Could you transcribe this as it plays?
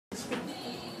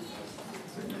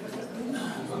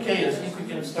Okay, I think we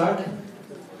can start.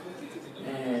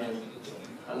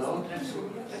 Hello, thank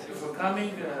you for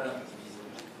coming.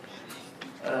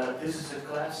 This is a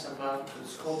class about,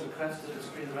 it's called The Craft of the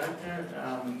Screenwriter.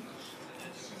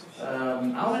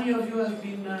 How many of you have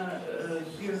been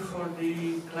here for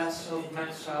the class of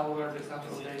Max Sauer a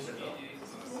couple of days ago?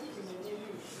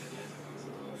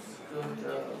 Good,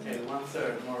 okay,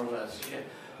 1/3 more or less. Yeah.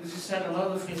 This has said a lot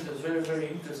of things that's very, very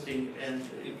interesting, and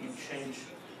it changed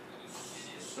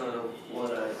sort of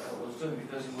what I was doing,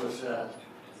 because it was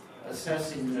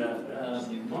assessing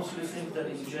most of the things that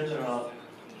in general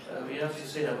we have to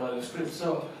say about the script.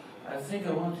 So I think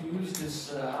I want to use this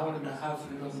hour and a half, a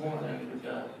little more, and with,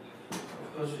 of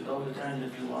course with all the time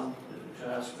that you want to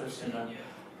ask questions,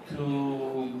 to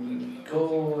go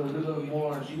a little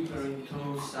more deeper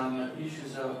into some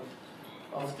issues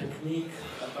of technique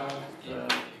about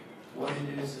what it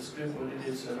is a script, what it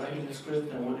is writing a script,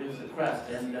 and what is the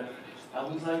craft. And I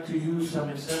would like to use some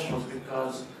examples,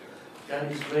 because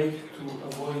that is great to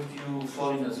avoid you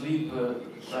falling asleep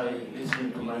by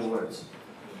listening to my words.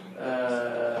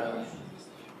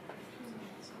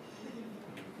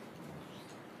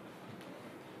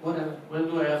 Where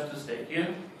do I have to stay? Here?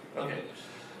 Okay.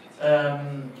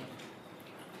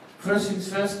 First things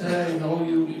first, I know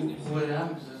you who I am.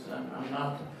 I'm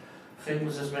not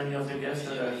famous as many of the guests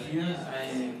that are here.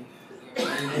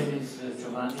 My name is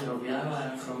Giovanni Robbiano.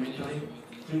 I'm from Italy,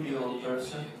 pretty old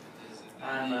person.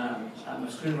 I'm a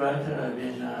screenwriter. I've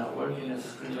been working as a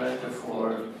screenwriter for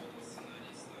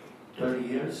 30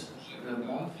 years, a little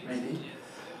more, maybe.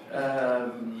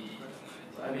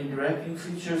 I've been directing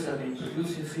features, I've been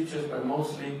producing features, but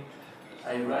mostly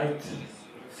I write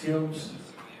films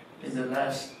in the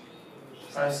last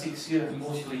 5-6 years,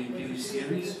 mostly TV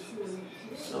series.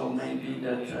 So maybe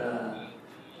that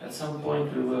at some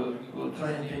point we'll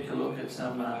try and take a look at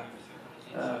some,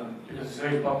 because it's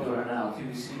very popular now,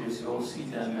 TV series, you all see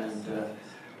them, and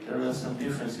there are some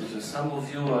differences. Some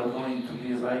of you are going to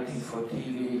be writing for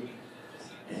TV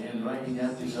and writing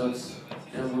episodes.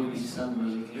 There will be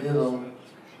some little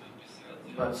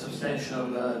but substantial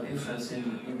difference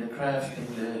in the craft, in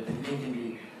the technique, in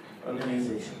the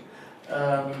organization.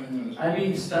 I've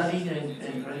been studying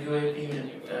and graduating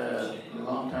a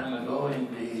long time ago in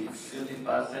the film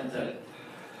department at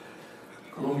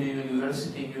Columbia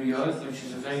University in New York, which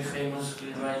is a very famous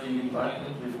screenwriting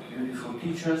department with beautiful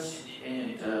teachers.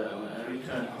 And I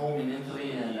returned home in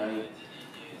Italy, and I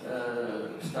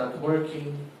started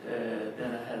working.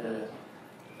 Then I had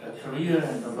a career,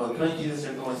 and about 20 years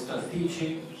ago I started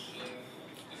teaching.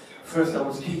 First I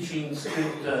was teaching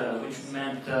script, which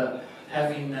meant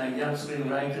having young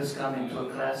screenwriters come into a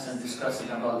class and discussing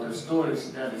about their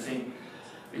stories. Then the thing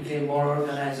became more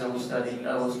organized. I was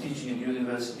teaching at the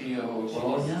University of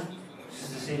Bologna, which is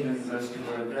the same university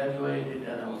where I graduated,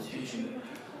 and I was teaching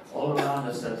all around.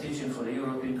 I started teaching for the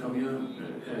European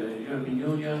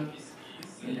Union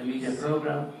in the media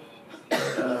program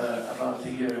about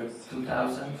the year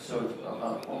 2000, so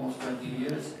about almost 20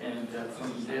 years. And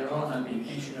from there on, I've been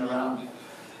teaching around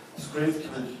script,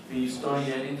 with being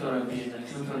story editor and being a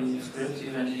tutoring script.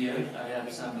 Even here, I have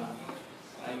some.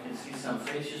 I can see some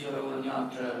faces, but I will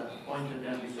not point at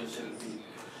them because they will be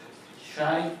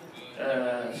shy.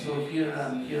 So here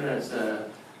I'm here as I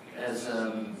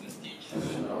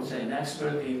would say an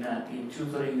expert in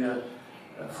tutoring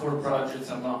 4 projects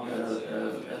among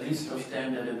a list of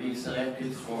 10 that have been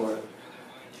selected for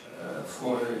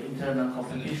internal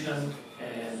competition,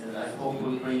 and I hope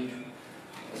will bring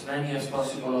as many as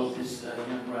possible of these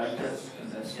young writers,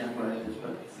 and that's young writers,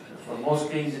 but for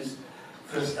most cases,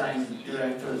 first-time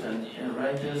directors and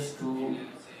writers to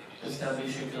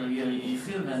establish a career in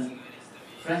film. And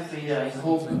frankly, I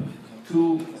hope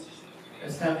to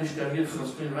establish career for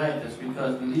screenwriters,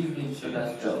 because believe me, it's the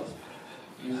best job.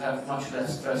 You have much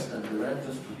less stress than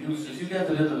directors, producers. You get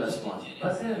a little less money,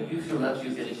 but if you're lucky,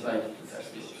 you get invited to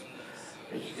festivals.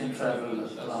 But you can travel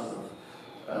a lot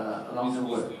along the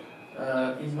world.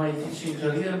 In my teaching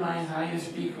career, my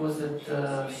highest peak was that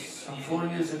some 4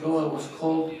 years ago I was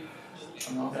called,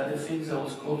 among other things, I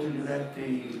was called to direct the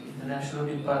international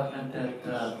department at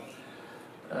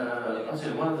I'll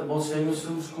say one of the most famous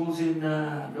film schools in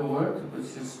the world,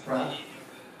 which is Prague,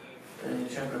 in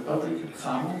Czech Republic.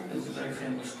 FAMU is a very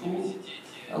famous school.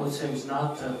 I would say it's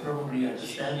not probably at the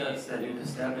standards that it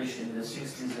established in the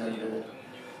 60s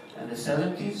and the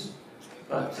 70s,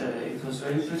 but it was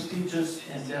very prestigious,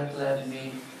 and that led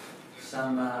me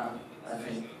some, I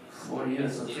think, 4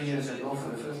 years or 3 years ago, for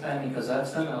the first time in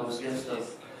Kazakhstan. I was guest of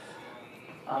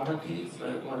Almaty,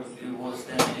 what it was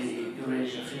then the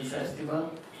Eurasian Film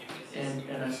Festival, and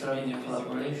I started a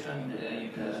collaboration,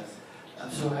 and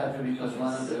I'm so happy because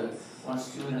one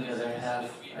student that I had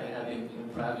in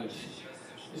private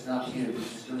is not here.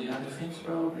 He's doing other things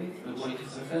probably. We're working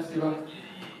for the festival.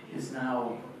 Is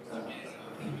now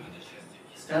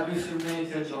established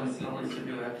filmmaker, going probably to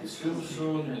direct his film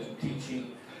soon, and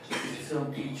teaching. He's a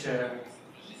film teacher,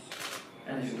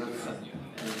 and he's a good friend.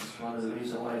 And it's one of the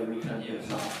reasons why we returned here.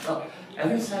 So,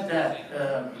 having said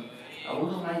that, I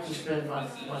wouldn't like to spend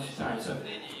much time. So,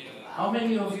 how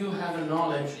many of you have a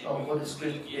knowledge of what a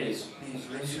script is? Please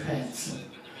raise your hands.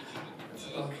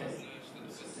 Okay.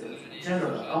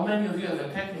 General, how many of you have a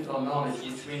technical knowledge,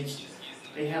 which means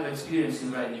they have experience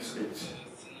in writing scripts?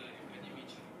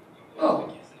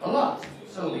 Oh, a lot.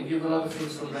 So we give a lot of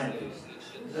things for granted.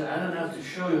 So I don't have to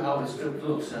show you how a script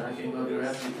looks, and I can go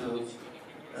directly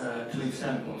to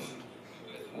examples.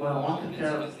 What I want to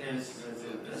tell is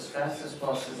as fast as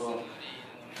possible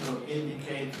to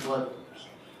indicate what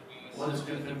a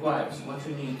script requires, what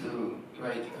you need to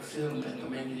write a film and to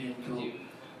make it into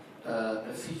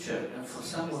a feature. And for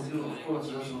some of you, of course,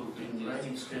 those who have been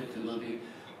writing script,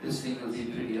 this thing will be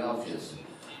pretty obvious.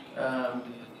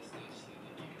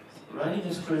 Writing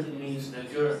a script means that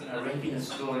you're narrating a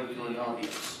story to an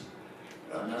audience.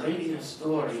 Narrating a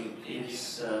story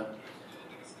is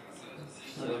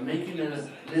sort of making a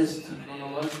list, a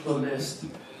chronological list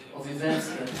of events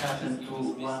that happen to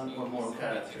one or more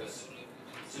characters.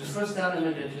 So the first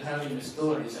element that you have in the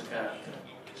story is a character.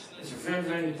 It's a very,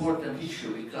 very important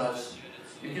issue because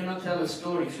you cannot tell a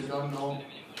story if you don't know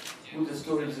who the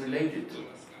story is related to.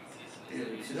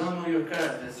 If you don't know your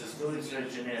characters, the story is very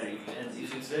generic, and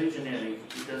if it's very generic,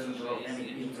 it doesn't draw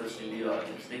any interest in the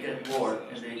audience. They get bored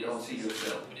and they don't see your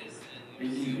film. They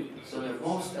leave it. So the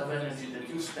most of energy that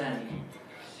you spend,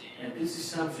 and this is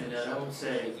something that I would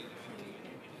say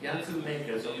young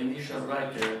filmmakers or initial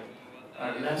writer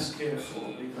are less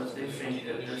careful because they think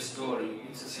that their story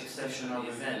is a succession of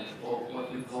events, or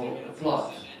what we call a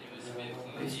plot.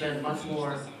 They spend much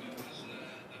more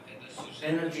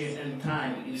energy and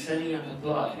time in setting up a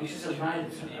plot, which is a minor,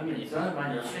 it's not a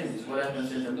minor thing, it's what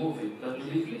happens in the movie, but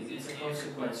believe me, it's a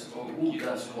consequence of who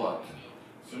does what.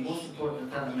 So the most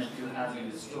important element you have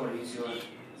in the story is your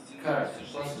character,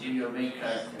 possibly your main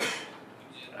character.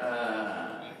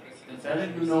 The better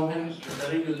you know him, the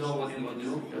better you know what he will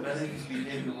do, the better his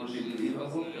behavior will be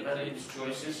believable, the better his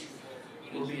choices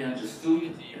will be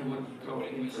understood and will draw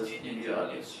interest in the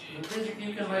audience. But basically,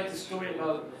 you can write a story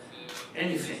about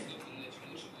anything.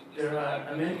 There are,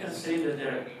 Americans say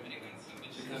that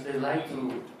because they like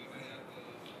to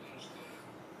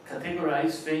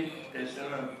categorize, think that there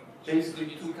are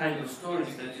basically two kinds of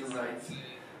stories that you write,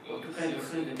 or two kinds of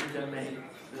films that you can make.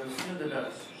 There are films that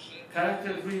are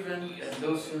character-driven and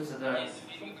those films that are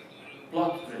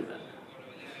plot-driven.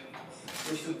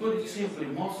 Just to put it simply,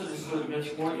 most of the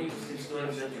stories, more interesting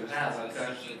stories that you have are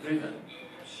character-driven.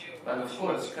 But of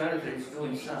course, character is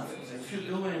doing something. So if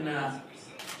you're doing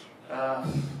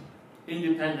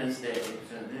Independence Day,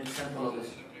 it's an example of a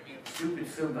stupid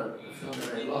film, but a film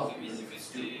that I love, even if it's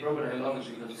stupid. Probably I love it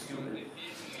because it's stupid.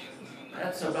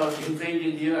 That's about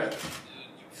invading the Earth.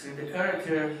 See, the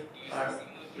characters are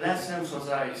less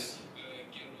emphasized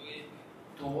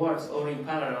towards or in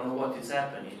parallel of what is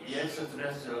happening. The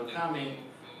extraterrestrials are coming,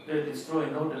 they're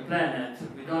destroying all the planet.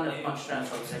 We don't have much time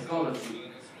for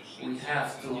psychology. We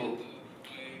have to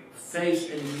face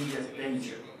an immediate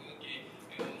danger.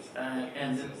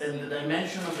 And the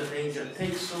dimension of the danger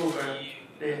takes over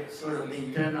the sort of the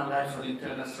internal life or the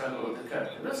internal struggle of the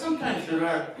character. But sometimes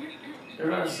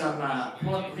there are some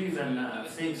plot-driven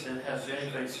things that have very,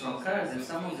 very strong characters.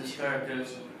 Some of these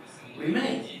characters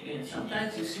remain. And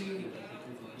sometimes you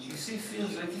see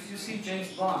films like if you see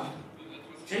James Bond,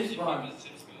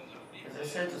 as I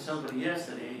said to somebody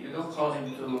yesterday, you don't call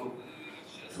him to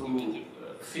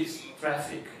fix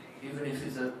traffic, even if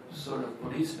he's a sort of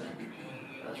policeman.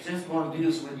 James Bond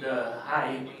deals with the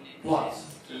high plots.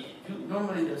 So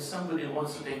normally there's somebody who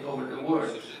wants to take over the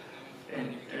world,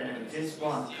 and James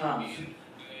Bond comes,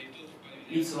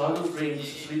 eats a lot of drinks,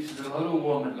 sleeps with a lot of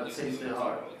women, but saves the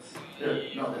heart.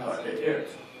 Not the heart, the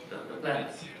earth, the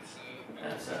planet.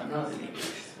 That's not in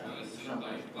English. It's not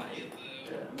my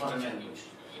modern language.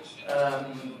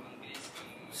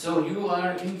 So you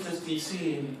are interested in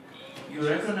seeing, you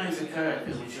recognize a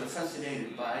character which you're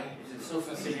fascinated by. You're so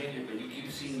fascinated that you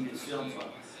keep seeing this film for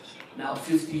now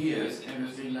 50 years, and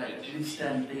there's been like at least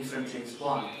 10 different James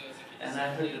Bond. And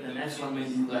I heard that the next one may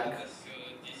be black.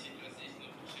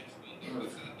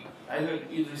 I heard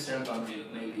Idris Elba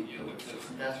maybe too. It's a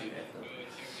fantastic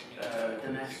actor.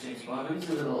 The next James Bond, but he's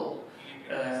a little old.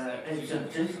 And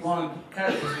James Bond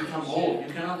characters become old.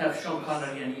 You cannot have Sean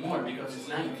Connery anymore because he's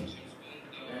 90.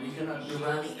 And he cannot be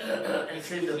running and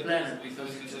save the planet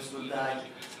because you just will die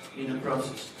in the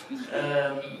process.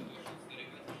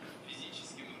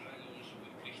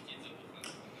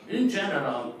 In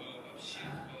general,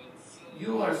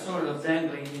 you are sort of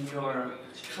dangling in your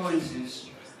choices.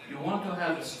 You want to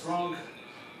have a strong,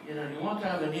 you want to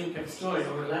have an impact story,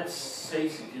 or let's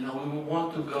face it, we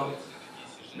want to go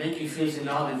making films in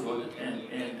Hollywood, and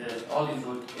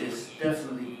Hollywood is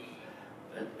definitely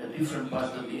a different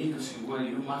part of the industry where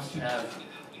you must have,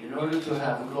 in order to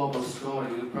have a global story,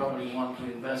 you probably want to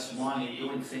invest money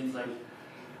doing things like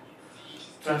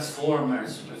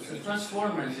Transformers. But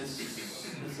Transformers is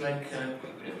like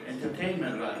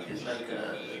entertainment, right? It's like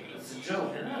it's a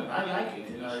joke, and I like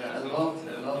it. I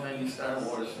love any Star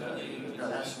Wars. Even the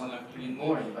last one is pretty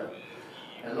boring, but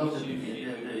I love the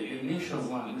initial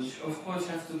one, which of course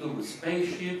has to do with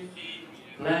spaceship,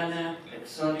 planet,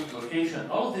 exotic location.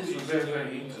 All these were very,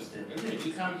 very interesting.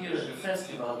 You come here at the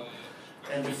festival,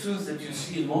 and the films that you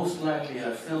see most likely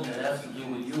are films that have to do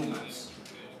with humans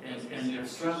and their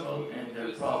struggle and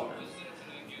their problems.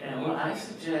 And what I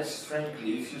suggest,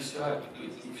 frankly, if you start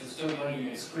writing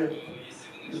a script,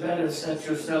 you better set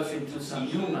yourself into some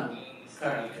human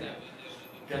character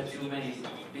that you may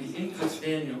be interested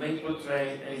in, you may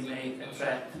portray, and may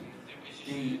attract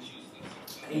the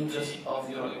interest of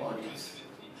your audience.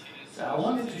 So I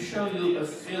wanted to show you a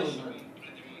film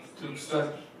to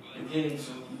start beginning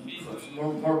some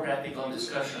more practical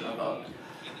discussion about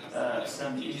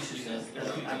some issues that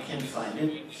I can't find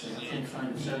it, so I can't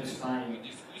find a satisfying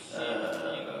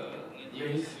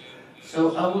link.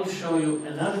 So I will show you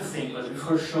another thing, but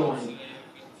before showing,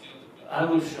 I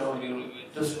will show you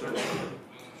the script.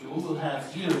 So we will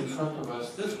have here in front of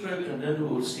us the script, and then we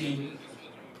will see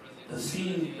the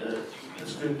scene the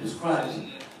script describes,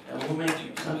 and we'll make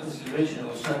some consideration.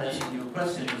 We'll start asking you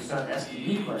questions, we'll start asking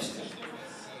me questions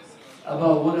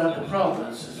about what are the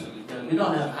problems. We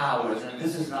don't have hours, and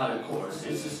this is not a course.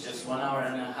 This is just 1.5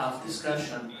 hour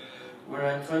discussion where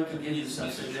I try to give you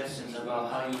some suggestions about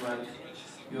how you write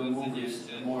your movies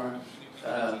in a more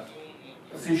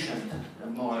efficient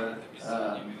and more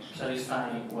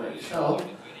satisfying way. So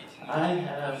I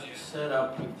have set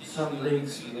up some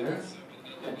links here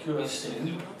that you have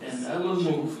seen, and I will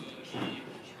move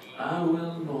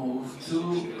to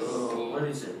what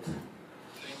is it?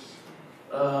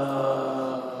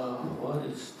 What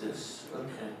is this?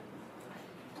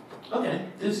 Okay,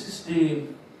 this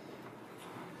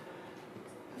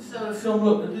is how the film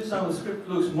looks. This is how the script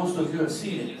looks. Most of you have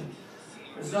seen it.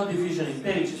 There's no division in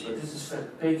pages, but this is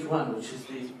page 1, which is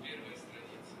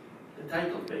the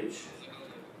title page.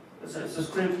 It's a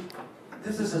script.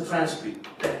 This is a transcript,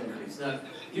 technically. It's not,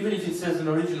 even if it says an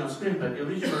original screenplay, the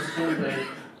original screenplay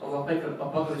of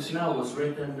Apocalypse Now was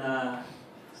written.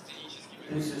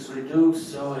 This is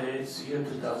reduced, so it's year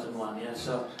 2001. Yeah,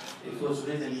 so it was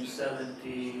written in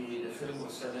 70. The film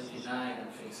was 79, I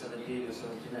think, 78 or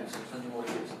 79, so 20 more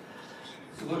years.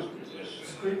 So what the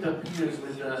script appears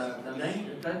with the name,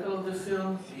 the title of the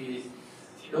film,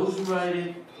 those who write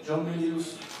it, John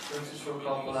Milius, Francis Ford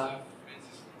Coppola.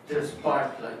 There's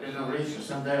part, like the narration,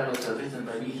 some dialogues are written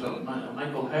by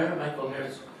Michael Herr. Michael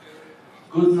Herr's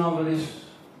good novelist.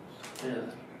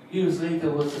 Years later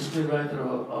was the screenwriter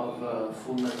of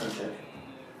Full Metal Jacket.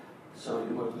 So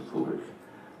he worked with Kubrick.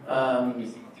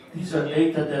 These are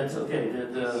data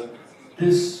that,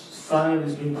 this file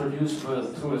is being produced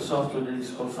through a software that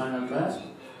is called Final Draft.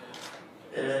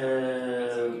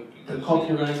 The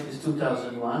copyright is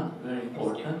 2001, very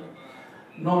important.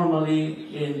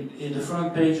 Normally, in the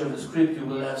front page of the script, you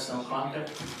will have some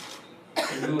context,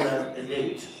 and you will have a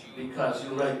date, because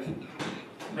you write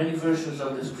many versions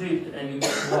of the script and you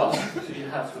get lost, so you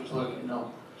have to put,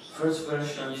 first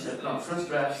version, first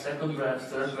draft, second draft,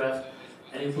 third draft,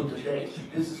 and you put the date.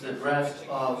 This is the draft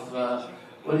of,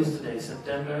 what is today,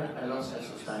 September, I lost sense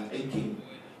of time, 18.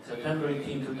 September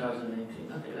 18,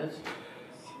 2018. Okay, that's,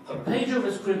 a page of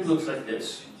a script looks like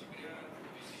this,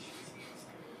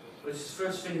 which is the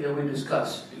first thing that we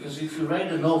discuss, because if you write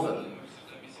a novel,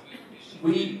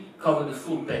 we cover the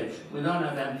full page. We don't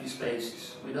have empty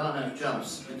spaces. We don't have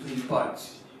jumps between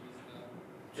parts.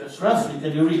 Just roughly,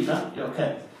 can you read, huh? Yeah,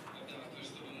 okay.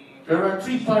 There are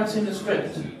 3 parts in the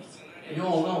script, and you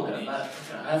all know them, but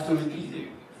I have to repeat it.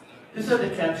 These are the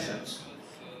captions.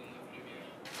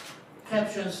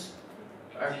 Captions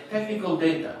are technical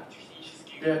data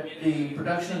that the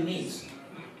production needs.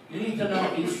 You need to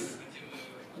know if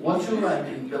what you're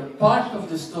writing, the part of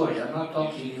the story, I'm not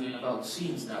talking even about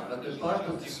scenes now, but the part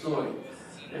of the story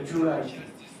that you write,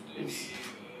 it's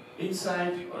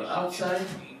inside or outside,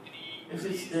 if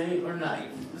it's day or night.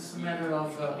 This is a matter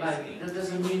of lighting. That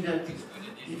doesn't mean that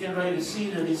You can write a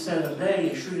scene that is set a day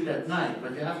and shoot it at night,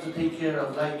 but you have to take care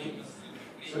of lighting,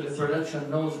 so the production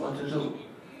knows what to do.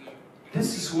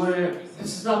 This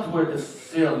is not where the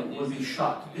film will be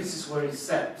shot. This is where it's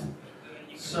set.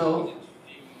 So,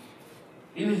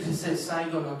 even if it says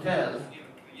Saigon Hotel,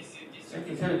 I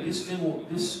can tell you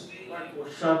this part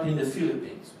was shot in the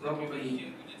Philippines,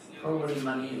 probably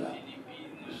Manila.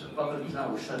 So probably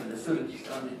now was shot in the Philippines,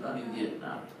 not in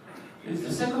Vietnam. It's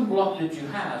the second block that you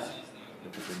have,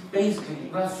 basically,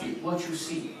 roughly, what you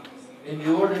see, in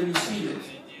the order you see it.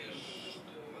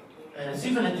 It's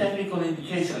even a technical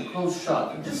indication, close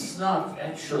shot. And this is not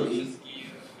actually,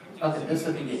 okay, that's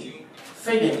the beginning.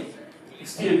 Fading,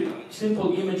 exterior,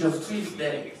 simple image of trees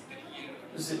day.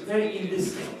 It's very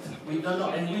indistinct. We don't know,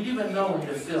 and we even know in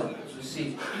the film, as we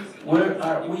see, where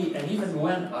are we, and even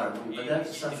when are we, but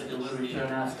that's something that we'll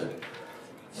return after.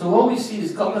 So what we see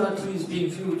is coconut trees being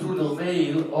viewed through the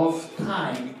veil of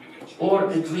time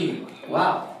or a dream.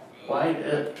 Wow, quite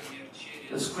a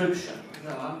description.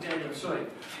 No, I'm telling you, sorry.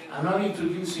 I'm not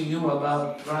introducing you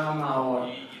about drama,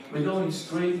 or we're going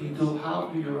straight into how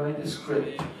do you write a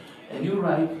script. And you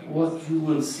write what you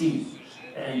will see.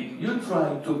 And you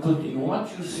try to put in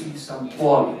what you see some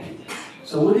quality.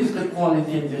 So what is the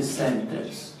quality in this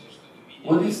sentence?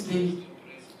 What is the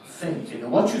thing? You know,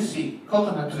 what you see,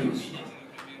 coconut trees.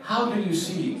 How do you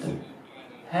see it?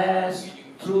 As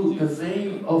through the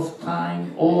veil of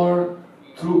time or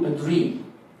through a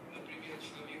dream.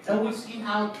 And we'll see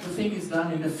how the thing is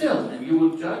done in the film, and you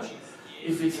will judge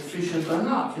if it's efficient or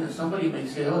not. You know, somebody may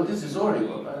say, "Oh, this is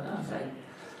horrible," but in fact,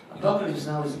 Apocalypse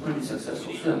Now is a pretty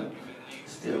successful film.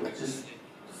 Still, just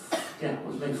yeah, it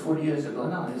was made 40 years ago.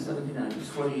 No, in '79, it's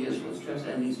 40 years was just,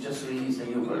 and he's just released a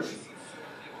new version.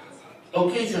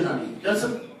 Occasionally, there's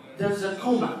a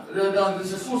comma,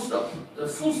 there's a full stop. The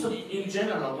full stop in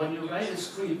general, when you write a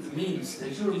script, means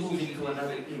that you're moving to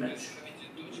another image.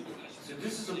 So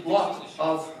this is a block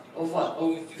of what?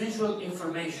 Of visual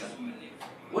information.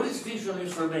 What is visual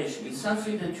information? It's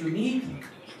something that you need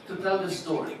to tell the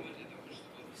story.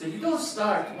 So you don't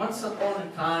start once upon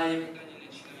a time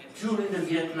during the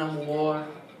Vietnam War.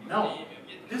 No,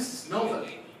 this is novel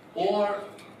or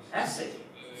essay.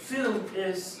 Film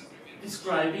is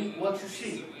describing what you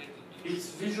see.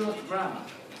 It's visual drama.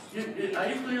 Are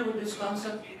you clear with this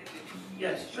concept?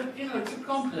 Yes, but you know, it's a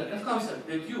concept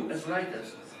that you, as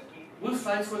writers, will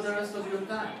fight for the rest of your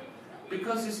time.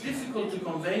 Because it's difficult to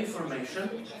convey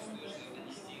information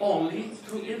only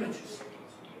through images.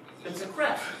 It's a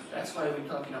craft. That's why we're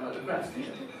talking about the craft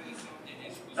here.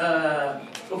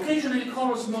 Occasionally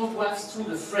color smoke wafts through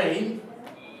the frame,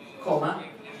 comma,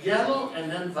 yellow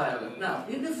and then violet. Now,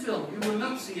 in the film, you will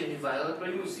not see any violet,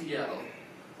 but you will see yellow.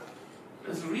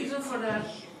 There's a reason for that.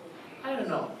 I don't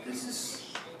know. This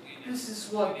is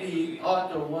what the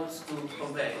author wants to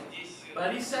convey.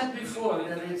 But he said before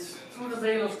that it's through the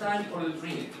veil of time or a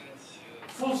dream.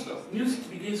 Full stop. Music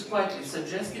begins quietly,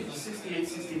 suggestive of 68,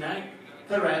 69.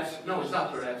 Perhaps, no, it's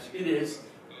not perhaps, it is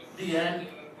the end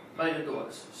by the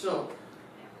Doors. So,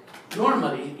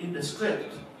 normally in the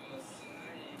script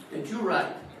that you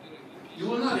write, you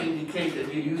will not indicate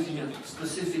that you're using a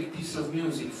specific piece of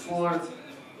music for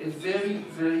a very,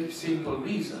 very simple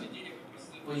reason,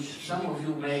 which some of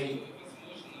you may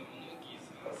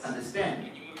understand.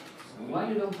 Why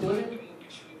you don't put it?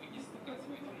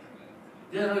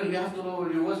 Generally, you have to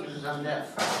lower your voice because I'm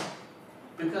deaf.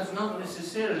 Because not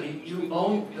necessarily you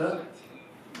own the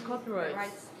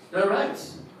copyrights. The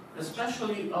rights,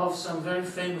 especially of some very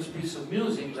famous piece of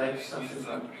music, like something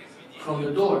from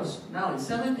the Doors. Now, in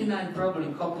 '79, probably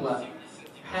Coppola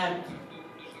had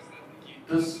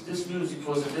this music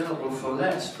was available for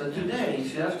less. But today,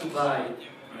 if you have to buy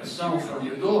a song from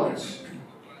the Doors,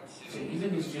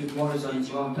 even if Jim Morrison is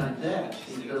a long time dead,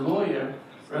 the lawyer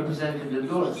representing the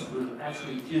Doors will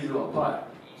actually tear you apart.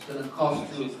 It's going to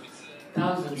cost you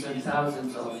thousands and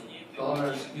thousands of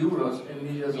dollars, euros, and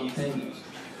millions of payments.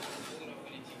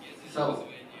 So,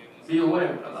 be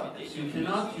aware about this. You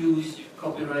cannot use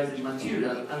copyrighted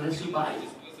material unless you buy it.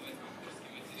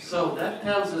 So that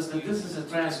tells us that this is a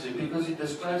transcript because it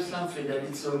describes something that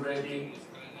it's already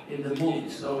in the movie.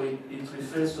 So it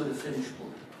refers to the finished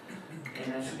movie.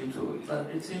 And actually to it. But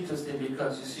it's interesting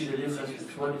because you see the difference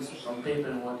between what is on paper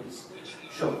and what is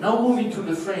shown. Now moving to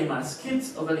the frame are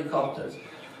skits of helicopters.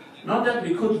 Not that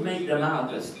we could make them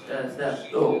out as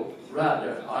that, though,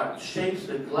 rather are shapes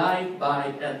that glide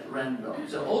by at random.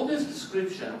 So all this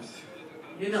description,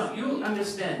 you know, you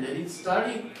understand that it's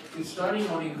starting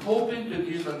on in hoping to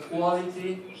give a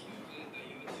quality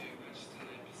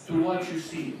to what you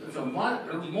see. So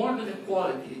more than a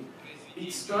quality,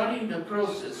 it's starting the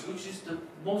process, which is the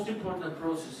most important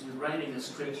process in writing a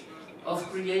script, of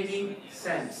creating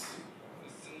sense.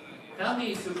 Tell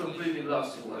me if you're completely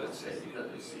lost in what I say, because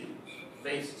I see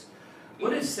faces.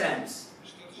 What is sense?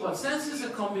 Well, sense is a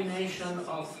combination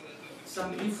of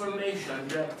some information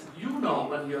that you know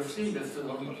when you've seen the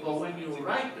film, or when you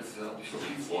write the film, so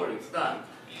before it's done,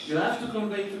 you have to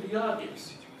convey to the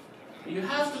audience. You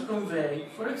have to convey,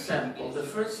 for example, the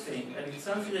first thing, and it's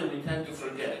something that we tend to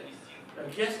forget.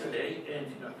 Like yesterday, and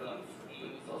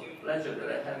with all the pleasure that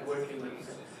I had working with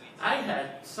them, I had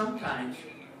sometimes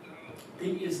the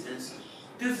instance,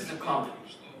 this is a comedy.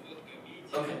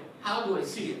 Okay, how do I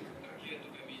see it?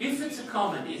 If it's a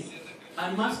comedy,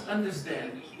 I must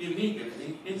understand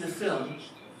immediately in the film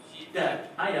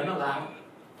that I am allowed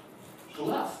to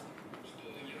laugh.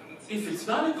 If it's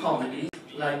not a comedy,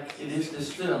 like it is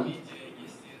this film,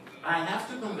 I have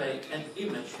to convey an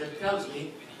image that tells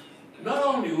me not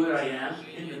only where I am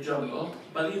in the jungle,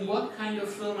 but in what kind of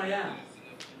film I am.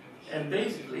 And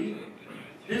basically,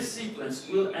 this sequence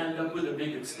will end up with a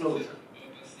big explosion,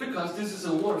 because this is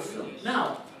a war film.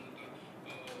 Now,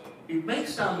 it may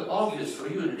sound obvious for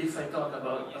you that if I talk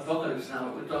about Apocalypse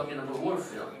Now, we're talking about a war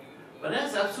film. But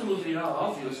that's absolutely not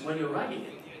obvious when you're writing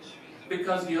it,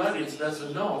 because the audience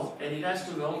doesn't know, and it has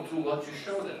to know through what you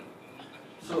show them.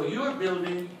 So you're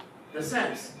building the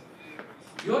sense.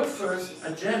 Your first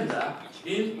agenda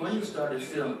when you start a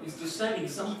film is to set in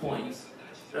some points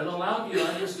that allow the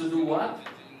audience to do what?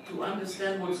 To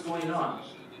understand what's going on.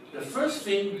 The first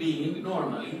thing being,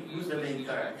 normally, who's the main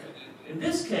character. In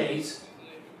this case,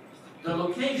 the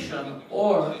location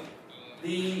or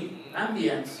the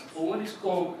ambience, or what is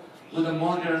called, with a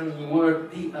modern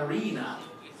word, the arena.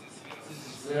 This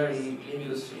is very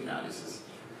industry analysis.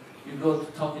 You go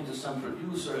to talking to some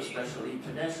producer, especially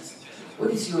international.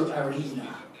 What is your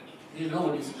arena? You know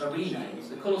what this arena is.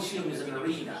 The Colosseum is an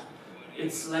arena.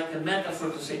 It's like a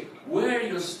metaphor to say where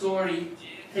your story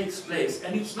takes place.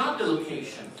 And it's not the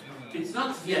location. It's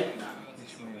not Vietnam.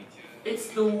 It's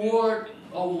the war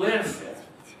of warfare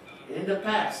in the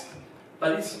past.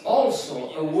 But it's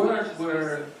also a world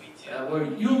where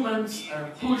humans are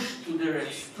pushed to their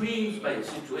extremes by a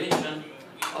situation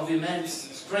of immense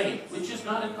strain, which is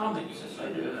not a comedy. So I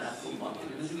didn't ask for one,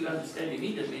 because you understand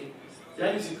immediately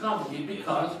that is a comedy,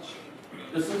 because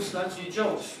the film starts with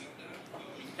jokes.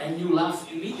 And you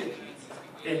laugh immediately.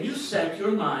 And you set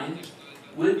your mind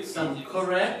with some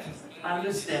correct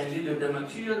understanding that the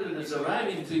material that is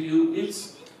arriving to you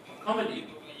is comedy.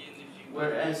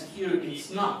 Whereas here it's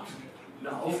not.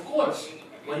 Now, of course,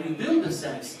 when you build the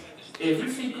sense,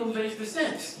 everything conveys the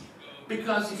sense.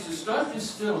 Because if you start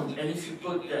this film and if you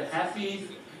put a happy,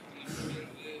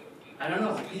 I don't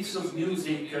know, piece of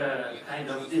music, kind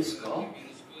of disco,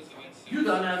 you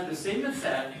don't have the same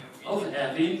effect of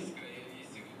having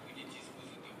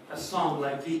a song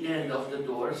like The End of the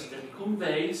Doors that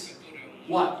conveys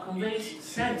what? Conveys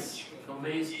sense,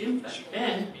 conveys impact,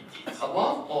 and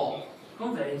above all,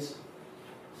 conveys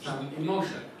some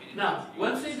emotion. Now,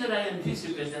 one thing that I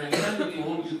anticipate, and I tell it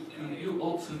to you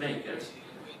all filmmakers,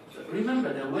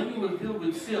 remember that when you will deal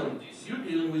with film, you're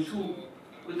dealing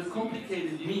with a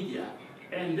complicated media.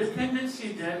 And the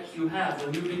tendency that you have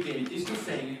when you begin is to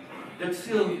think that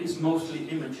film is mostly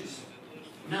images.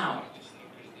 Now,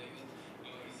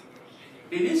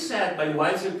 it is said by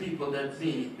wiser people than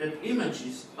me that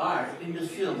images are, in the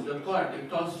film, the part that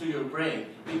talks to your brain,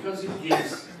 because it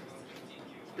gives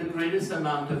the greatest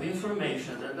amount of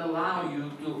information that allow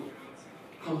you to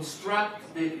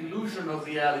construct the illusion of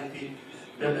reality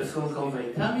that the film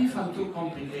conveys. Tell me if I'm too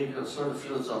complicated or sort of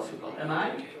philosophical. Am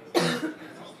I?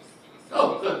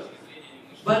 Oh, good.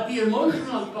 But the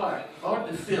emotional part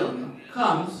of the film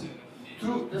comes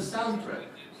through the soundtrack.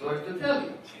 Sorry to tell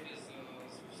you.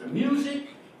 The music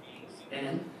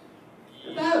and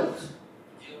the dialogues.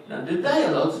 Now, the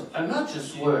dialogues are not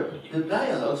just words. The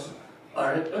dialogues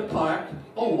are a part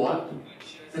of what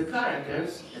the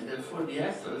characters, and therefore the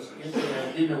actors, yesterday I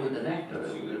had dinner with an actor,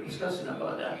 we were discussing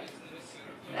about that.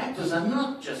 Actors are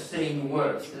not just saying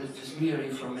words, that's just mere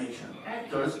information.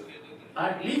 Actors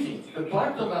are living. A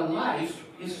part of our life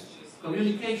is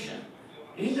communication.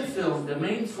 In the film, the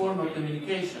main form of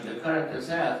communication the characters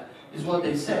have is what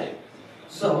they say.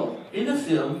 So, in a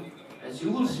film, as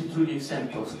you will see through the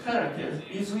examples, character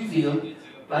is revealed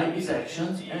by his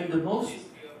actions, and the most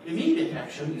immediate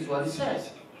action is what he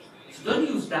says. So don't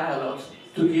use dialogues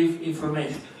to give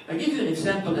information. I'll give you an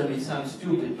example that may sound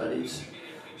stupid, but it's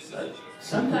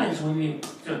sometimes when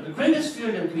the greatest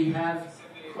fear that we have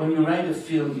when we write a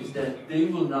film is that they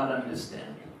will not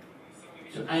understand.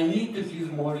 So I need to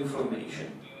give more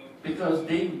information. because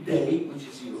they, which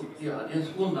is you, the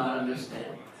audience, will not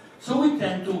understand. So we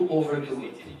tend to overdo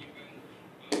it.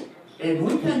 And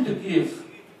we tend to give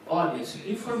audience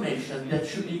information that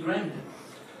should be granted.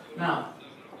 Now,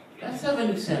 let's have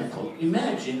an example.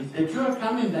 Imagine that you are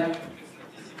coming back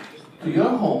to your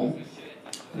home,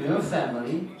 to your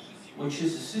family, which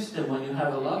is a system when you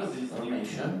have a lot of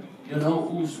information, you know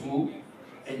who's who,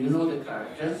 and you know the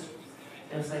characters.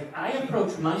 And it's like, I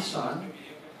approach my son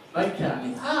by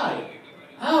telling, hi,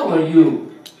 how are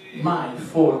you, my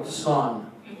fourth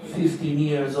son, 15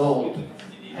 years old,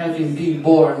 having been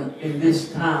born in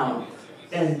this town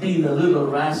and being a little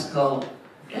rascal.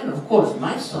 And of course,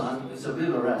 my son is a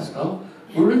little rascal,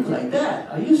 will reply, Dad,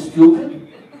 are you stupid?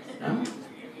 No?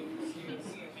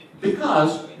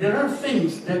 Because there are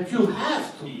things that you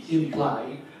have to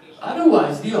imply,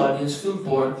 otherwise the audience feels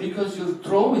bored because you're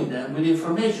throwing them with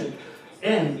information.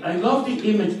 And I love the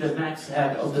image that Max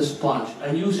had of the sponge.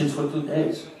 I used it for 2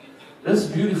 days. That's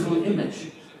a beautiful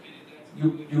image.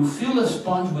 You fill a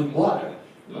sponge with water.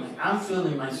 Like I'm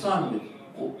filling my son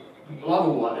with a lot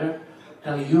of water,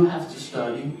 telling you have to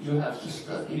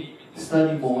study,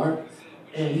 study more.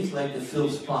 And he's like the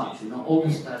filled sponge, you know, all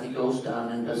the study goes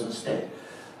down and doesn't stay.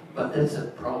 But that's a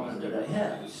problem that I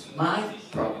have. It's my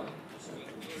problem. So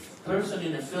the person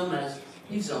in the film has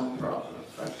his own problems.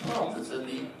 Our problems are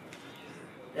the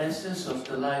essence of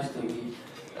the lives that we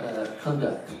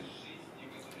conduct.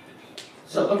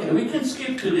 So, okay, we can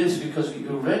skip to this because you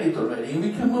read it already, and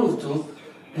we can move to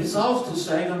dissolve to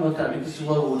second notary. This is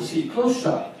what we'll see. Close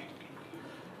shot.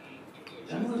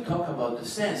 Then we'll talk about the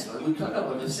sense, but we'll talk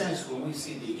about the sense when we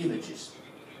see the images.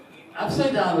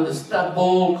 Upside down with a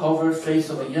stubble covered face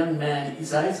of a young man,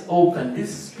 his eyes open. This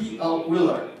is P.L.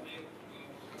 Willard.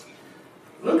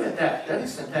 Look at that. That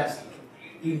is fantastic.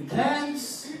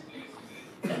 Intense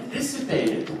and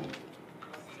dissipated.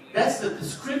 That's the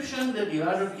description that the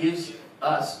author gives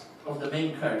us of the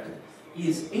main character. He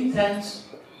is intense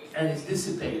and is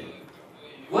dissipated.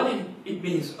 What it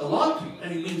means a lot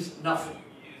and it means nothing.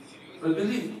 But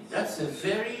believe me, that's a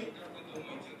very,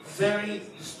 very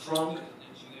strong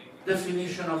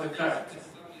definition of a character.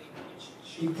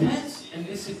 Intense and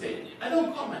dissipated. I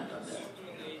don't comment on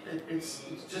that. It's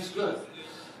just good.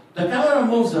 The camera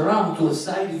moves around to a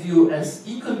side view as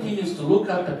he continues to look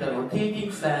up at the rotating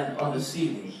fan on the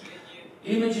ceiling.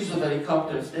 Images of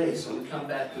helicopters there, so we come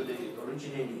back to the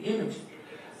originating image.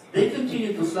 They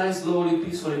continue to fly slowly,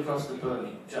 peacefully across the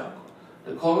burning jungle.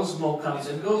 The color smoke comes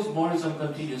and goes. Morrison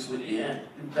continues with the end.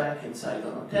 Back inside the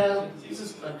hotel. This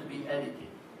is going to be edited.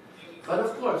 But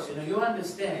of course, you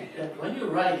understand that when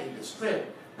you're writing the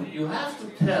script, you have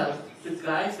to tell the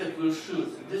guys that will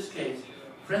shoot. In this case,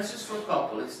 Francis Ford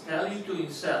Coppola is telling to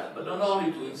himself, but not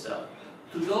only to himself,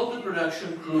 to all the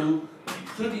production crew,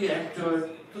 to the actor,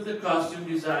 to the costume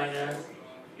designer.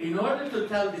 In order to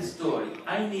tell this story,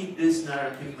 I need this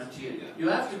narrative material. You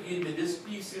have to give me these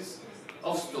pieces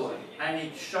of story. I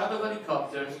need shot of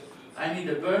helicopters, I need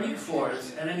a burning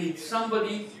forest, and I need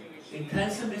somebody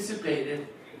intense and dissipated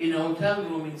in a hotel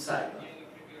room in Saigon.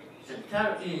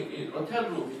 Hotel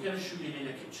room, you can shoot it in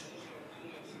a kitchen.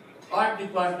 Art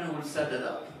department will set it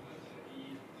up.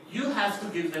 You have to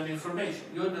give them information.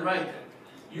 You're the writer.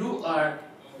 You are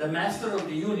the master of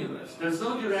the universe. There's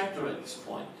no director at this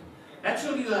point.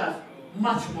 Actually, you have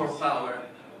much more power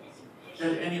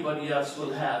than anybody else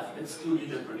will have, excluding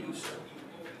the producer.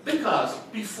 Because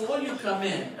before you come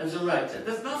in as a writer,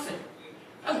 there's nothing.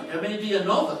 I mean, there may be a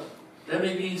novel. There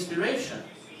may be inspiration.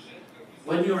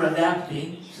 When you're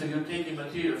adapting, so you're taking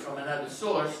material from another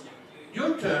source,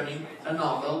 you're turning a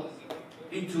novel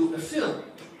into a film.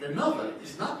 The novel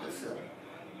is not the film.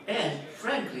 And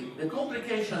frankly, the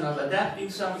complication of adapting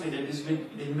something that has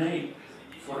been made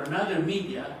for another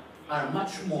media are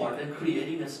much more than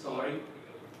creating a story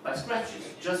by scratches,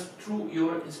 just through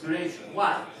your inspiration.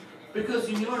 Why? Because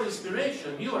in your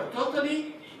inspiration, you are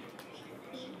totally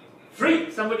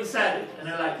free. Somebody said it, and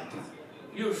I like it.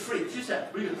 You're free. She said,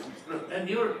 really. And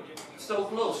you're so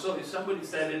close. So if somebody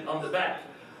said it on the back,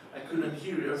 I couldn't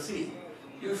hear or see.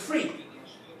 You're free.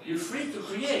 You're free to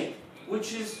create,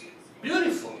 which is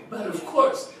beautiful. But of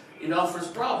course, it offers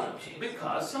problems.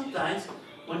 Because sometimes,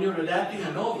 when you're adapting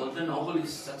a novel, the novel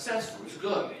is successful, it's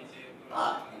good.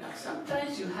 But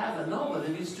sometimes you have a novel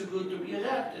that is too good to be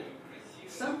adapted.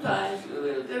 Sometimes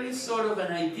there is sort of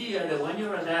an idea that when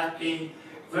you're adapting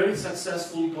very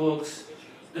successful books,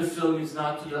 the film is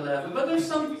not to the level. But there's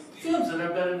some films that are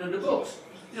better than the books.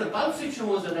 Pulp Fiction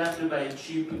was adapted by a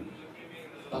cheap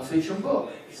Pulp Fiction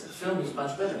book. The film is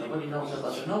much better. Nobody knows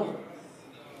about the novel.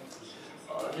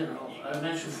 I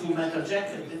mentioned Full Metal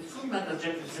Jacket. Full Metal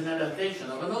Jacket is an adaptation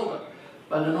of a novel.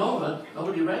 But the novel,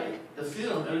 nobody read it. The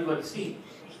film, everybody's seen.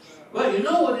 Well, you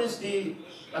know what is the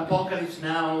Apocalypse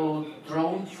Now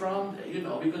drawn from? You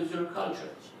know, because you're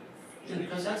cultured.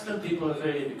 Because Kazakhstan people are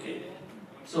very educated.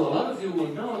 So a lot of you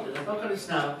will know that Apocalypse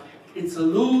Now, it's a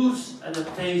loose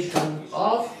adaptation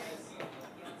of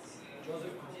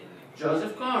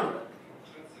Joseph Conrad,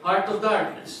 Heart of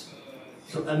Darkness.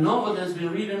 So a novel that's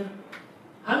been written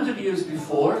 100 years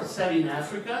before, set in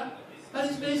Africa, but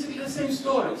it's basically the same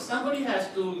story. Somebody has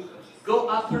to go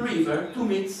up a river to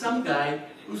meet some guy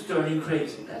who's turning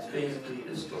crazy. That's basically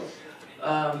the story.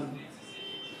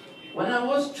 When I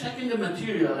was checking the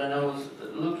material and I was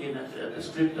looking at the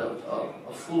script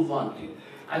of Full Monty,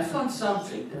 I found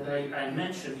something that I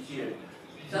mentioned here,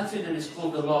 something that is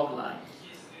called the log line.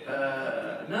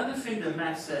 Another thing that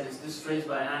Max said is this phrase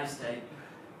by Einstein,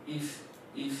 I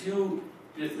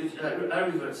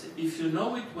reverse it. If you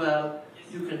know it well,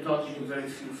 you can talk it in very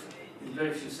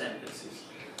few sentences.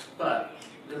 But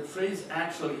the phrase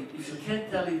actually, if you can't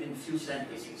tell it in few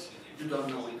sentences, you don't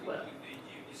know it well.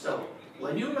 So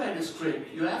when you write a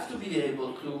script, you have to be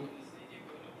able to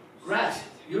grasp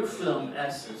your film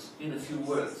essence in a few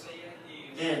words.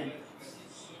 And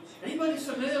anybody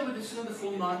familiar with this film, The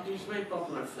Full Monty? It's a very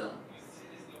popular film.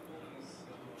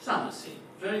 Some have seen,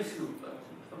 very few, but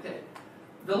okay.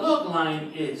 The log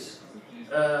line is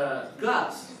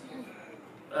Gus,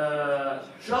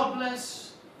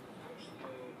 jobless,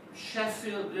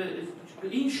 Sheffield,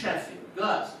 in Sheffield,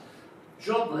 Gus,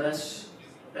 jobless,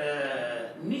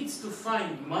 needs to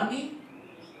find money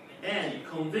and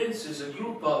convinces a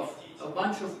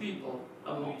bunch of people,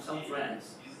 among some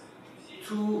friends,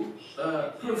 to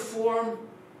perform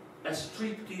a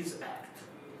striptease act.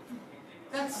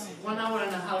 That's 1 hour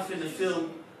and a half in the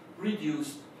film,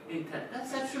 reduced in 10.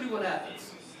 That's actually what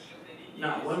happens.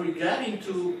 Now, when we get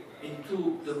into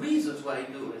the reasons why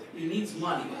he do it, he needs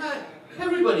money. Well,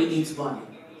 everybody needs money.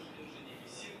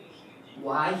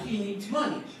 Why he needs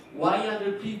money? Why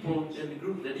other people in the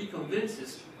group that he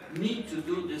convinces need to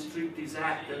do this striptease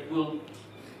act that will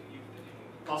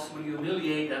possibly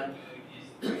humiliate them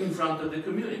in front of the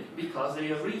community? Because they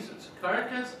have reasons.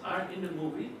 Characters are in the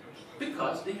movie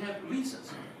because they have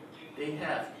reasons. They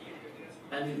have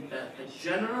a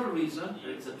general reason,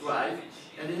 it's a drive,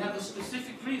 and they have a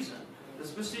specific reason. The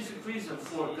specific reason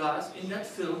for Gus in that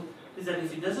film is that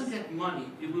if he doesn't get money,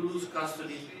 he will lose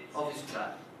custody of his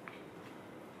child.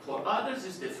 For others,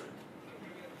 it's different.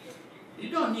 You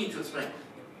don't need to explain.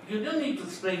 You don't need to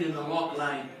explain in the log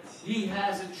line, he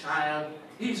has a child,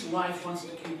 his wife wants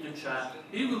to keep the child,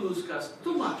 he will lose custody.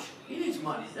 Too much. He needs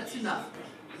money. That's enough.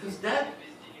 Because that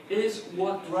is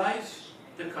what drives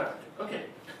the character. Okay.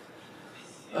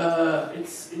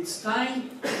 It's time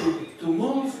to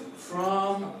move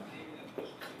from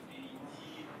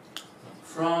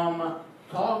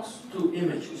talks to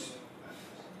images.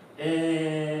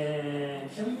 And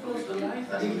can we close the light?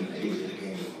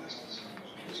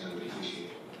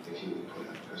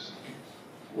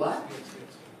 What?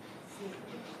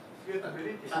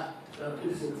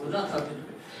 We're not talking.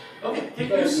 Okay, take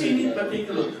your seat, but take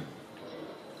a look.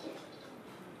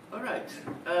 All right.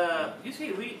 You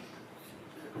see,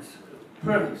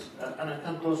 perfect, and I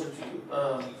come closer to you.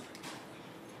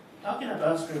 Talking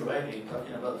about screenwriting,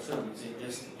 talking about film,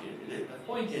 the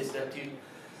point is that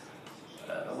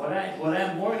what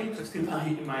I'm more interested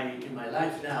in my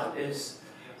life now is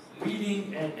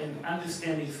reading and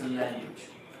understanding film language.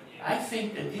 I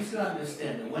think that if you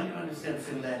understand, and when you understand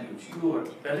film language, you are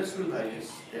better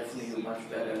screenwriters, definitely you're much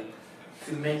better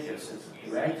filmmakers,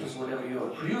 directors, whatever you are,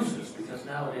 producers, because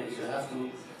nowadays you have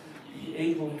to be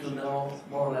able to know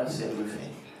more or less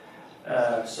everything.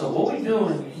 So what we're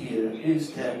doing here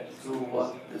is that through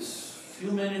this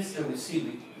few minutes that we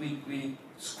see, we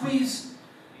squeeze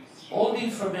all the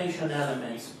information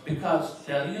elements, because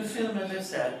telling a film, as I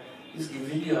said, is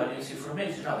giving the audience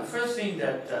information. Now, the first thing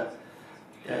that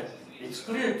it's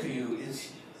clear to you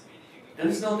is there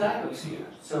is no dialogues here.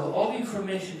 So all the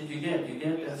information that you get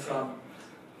that from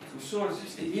two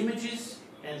sources, the images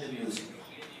and the music.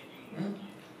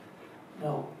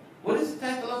 Now, what is the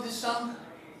title of this song?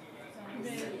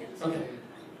 Okay.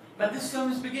 But this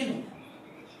film is beginning.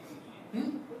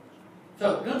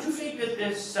 So, don't you think that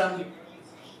there's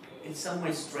in some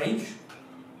way strange,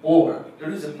 or there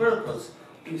is a purpose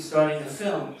in starting a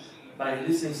film by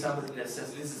listening to somebody that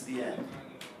says this is the end?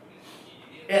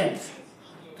 And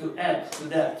to add to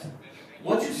that,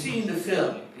 what you see in the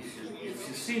film, if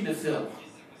you see in the film,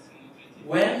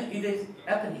 when it is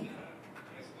happening?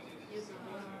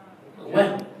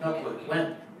 When, not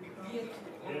when.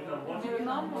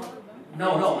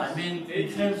 No, I mean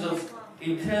in terms of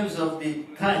in terms of the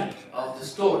time of the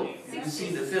story. You see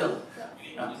in the film.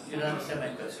 No, you don't understand my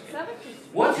question.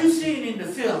 What you're seeing in the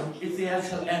film is the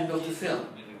actual end of the film.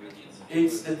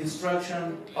 It's the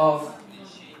destruction of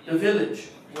the village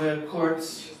where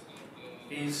Kurtz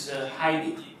is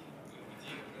hiding.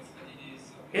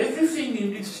 Everything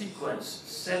in this sequence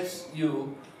sets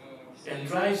you and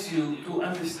drives you to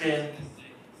understand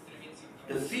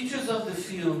the features of the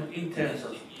film in terms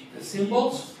of the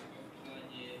symbols,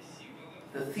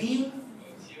 the theme,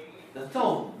 the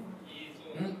tone.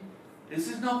 This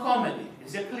is no comedy.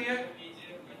 Is it clear?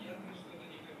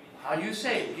 How do you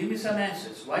say it? Give me some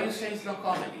answers. Why you say it's no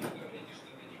comedy?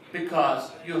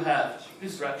 Because you have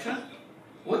destruction.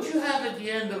 What you have at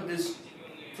the end of this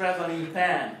traveling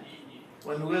pan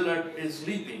when Willard is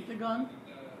sleeping? The gun.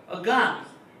 A gun.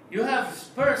 You have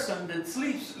a person that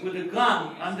sleeps with a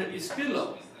gun under his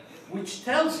pillow, which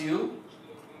tells you,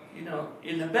 you know,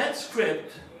 in a bad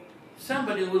script,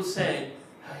 somebody will say,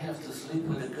 I have to sleep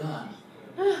with a gun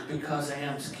because I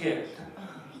am scared.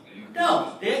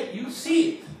 No, you see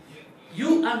it.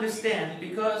 You understand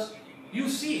because you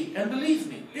see it. And believe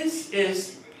me, this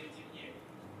is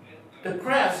the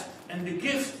craft and the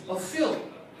gift of film,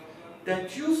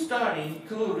 that you starting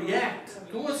to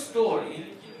react to a story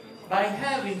by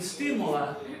having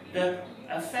stimuli that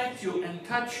affect you and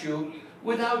touch you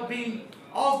without being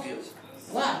obvious.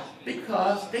 Why?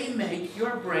 Because they make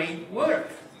your brain work.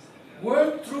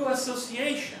 Work through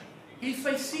association. If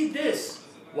I see this,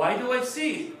 why do I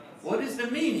see it? What is the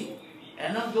meaning?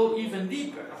 And I'll go even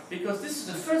deeper, because this is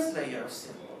the first layer of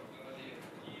symbol.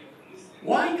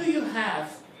 Why do you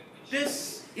have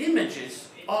these images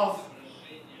of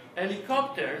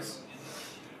helicopters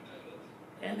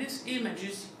and these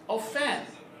images of fan?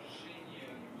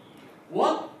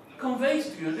 What conveys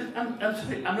to you? I'm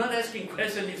sorry, I'm not asking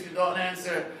questions. If you don't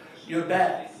answer, you're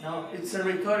bad. No, it's a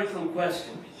rhetorical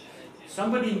question.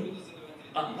 Somebody,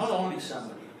 not only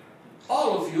somebody,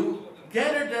 all of you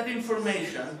gather that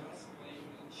information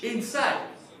inside,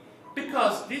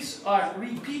 because these are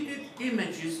repeated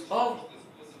images of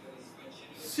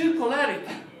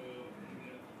circularity.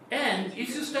 And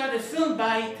if you start a film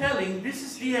by telling this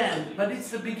is the end, but it's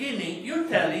the beginning, you're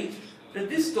telling that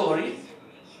this story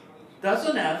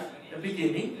doesn't have a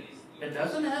beginning and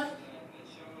doesn't have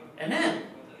an end,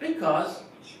 because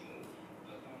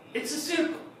it's a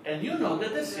circle. And you know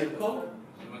that the circle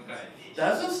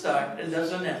doesn't start and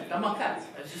doesn't end. Tamakari,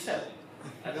 as you said.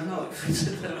 I don't know if it's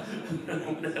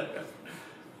whatever.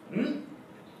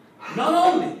 Not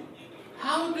only,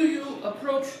 how do you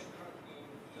approach,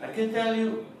 I can tell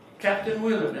you, Captain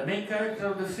Willard, the main character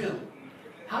of the film.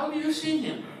 How do you see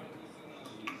him?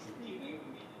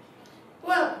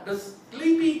 Well, the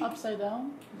sleepy... Upside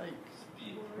down? Like...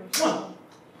 Well,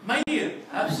 my dear,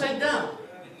 upside down,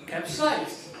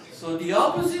 capsized. So the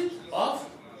opposite of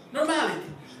normality.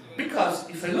 Because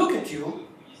if I look at you,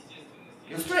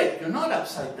 you're straight, you're not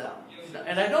upside down.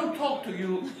 And I don't talk to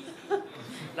you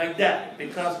like that,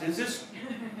 because this is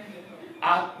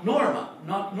abnormal,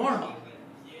 not normal.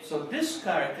 So this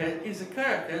character is a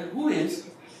character who is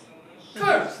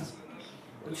cursed,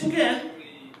 which again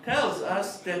tells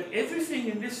us that everything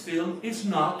in this film is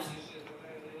not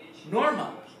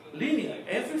normal, linear.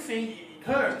 Everything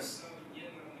turns.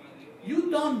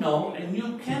 You don't know, and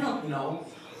you cannot know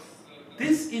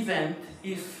this event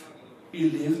if he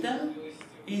lived them,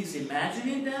 he's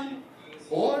imagining them,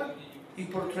 or he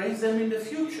portrays them in the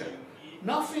future.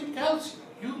 Nothing tells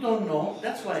you. You don't know.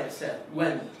 That's why I said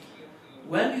when.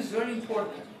 When is very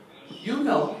important. You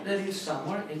know that he's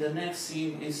somewhere. In the next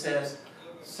scene, he says,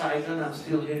 Saigon, I'm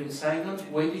still here in Saigon,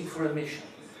 waiting for a mission.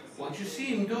 What you see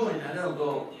him doing, and I'll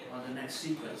go on the next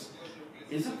sequence,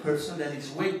 is a person that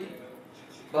is waiting.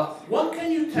 But what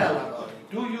can you tell about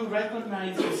it? Do you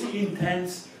recognize is he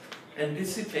intense and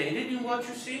dissipated in what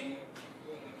you see?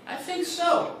 I think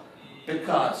so,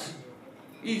 because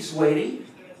he's waiting,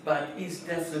 but he's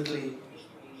definitely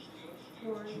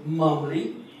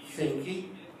mumbling,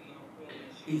 thinking.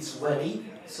 He's sweating,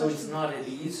 so he's not at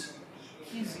ease.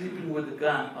 He's sleeping with a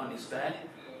gun on his back.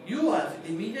 You have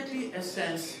immediately a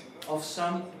sense of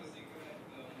some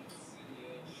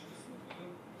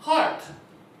heart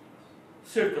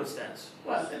circumstance.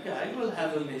 Well, the guy will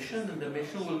have a mission, and the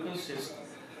mission will consist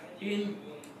in,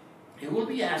 he will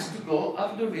be asked to go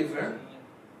up the river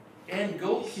and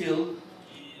go kill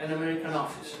an American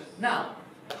officer. Now,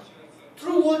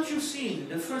 through what you've seen in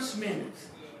the first minute,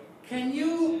 can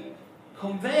you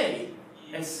convey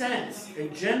a sense, a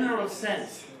general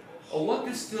sense of what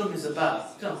this film is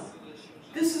about? So,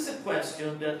 this is a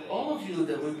question that all of you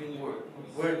that we've been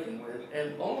working with,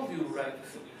 and all of you who write the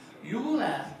film, you will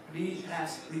be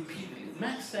asked repeatedly.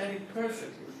 Max said it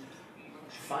perfectly.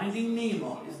 Finding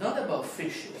Nemo is not about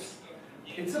fishes.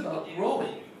 It's about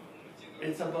growing.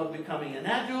 It's about becoming an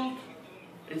adult.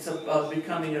 It's about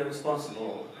becoming a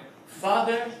responsible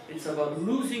father. It's about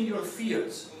losing your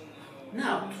fears.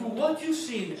 Now, through what you've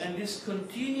seen and these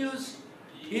continuous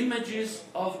images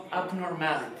of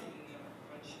abnormality,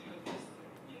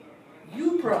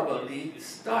 you probably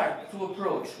start to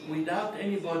approach, without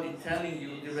anybody telling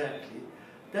you directly,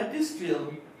 that this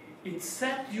film, it's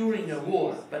set during a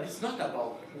war, but it's not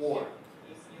about war.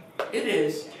 It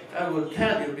is, I will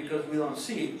tell you because we don't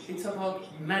see it, it's about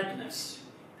madness.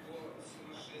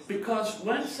 Because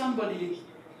when some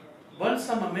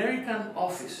American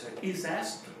officer is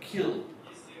asked to kill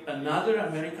another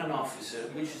American officer,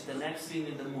 which is the next scene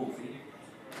in the movie,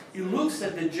 he looks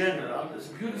at the general. There's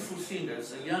a beautiful scene.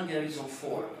 There's a young Harrison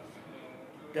Ford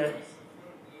that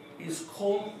is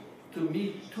called to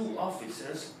meet two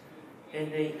officers,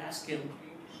 and they ask him,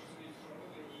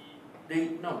 they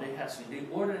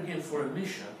order him for a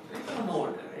mission. They don't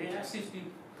order. They ask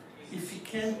if he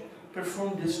can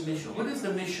perform this mission. What is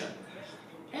the mission?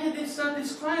 And they start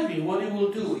describing what he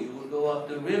will do. You will go up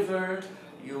the river,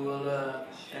 you will,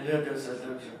 and then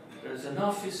there's an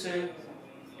officer,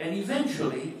 and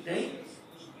eventually they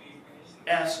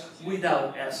ask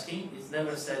without asking. It's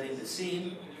never said in the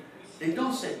scene. They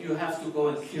don't say you have to go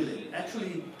and kill him.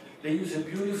 Actually, they use a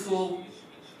beautiful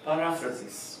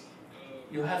paraphrasis.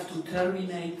 You have to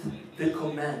terminate the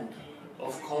command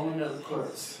of Colonel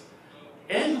Kurtz.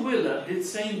 And Willard, the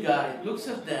same guy, looks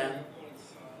at them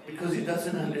because he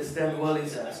doesn't understand what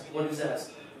is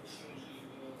asked.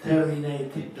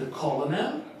 Terminate the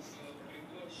colonel?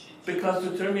 Because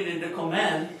to terminate the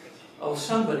command of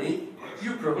somebody,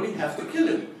 you probably have to kill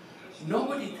him.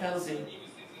 Nobody tells him,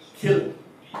 kill him,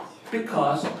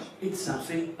 because it's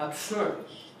something absurd.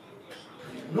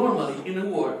 Normally, in a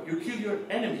war, you kill your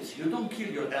enemies. You don't kill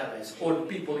your allies or the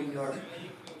people in your...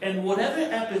 And whatever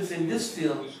happens in this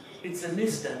film, it's an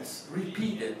instance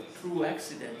repeated through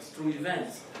accidents, through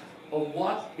events, of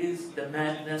what is the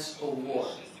madness of war.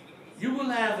 You will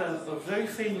have a very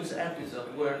famous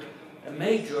episode where a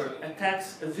major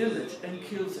attacks a village and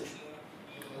kills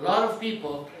a lot of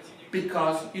people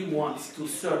because he wants to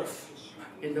surf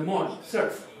in the morning.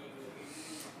 Surf.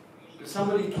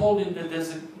 Somebody told him that there's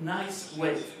a nice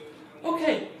wave.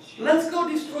 Okay, let's go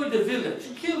destroy the village.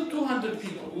 Kill 200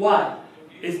 people. Why?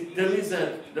 There is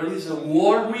a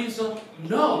war reason?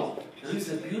 No. There is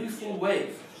a beautiful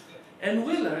wave. And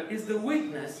Wheeler is the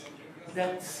witness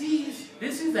that sees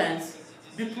these events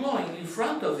deploying in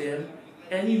front of him,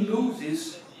 and he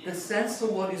loses the sense of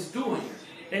what he's doing.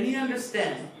 And he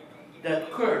understands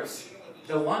that Kurtz,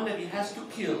 the one that he has to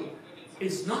kill,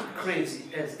 is not crazy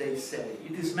as they say.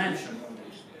 It is mentioned on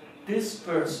this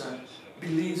person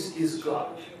believes he's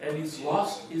God, and he's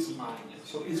lost his mind,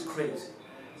 so he's crazy.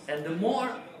 And the more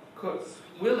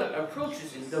Wheeler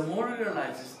approaches him, the more he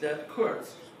realizes that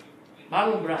Kurtz,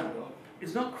 Marlon Brando,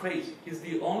 is not crazy. He's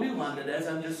the only one that has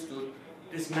understood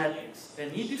this madness.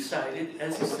 And he decided,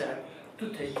 as he said, to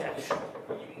take action.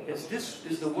 As this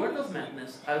is the word of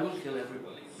madness, I will kill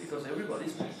everybody, because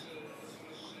everybody's mad.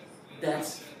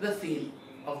 That's the theme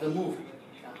of the movie.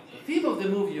 Now, the theme of the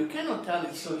movie, you cannot tell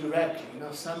it so directly. You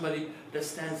know, somebody that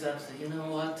stands up and says, you know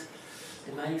what,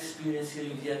 in my experience here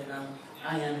in Vietnam,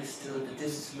 I understood that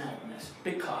this is madness.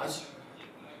 Because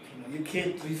you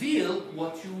can't reveal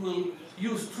what you will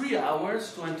use 3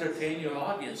 hours to entertain your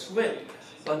audience with.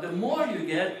 But the more you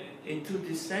get into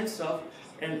this sense of,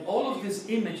 and all of these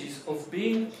images of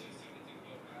being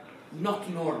not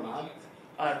normal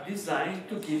are designed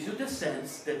to give you the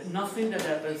sense that nothing that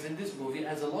happens in this movie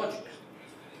has a logic.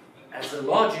 As a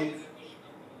logic,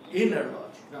 inner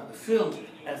logic. Now the film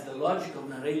has the logic of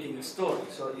narrating a story,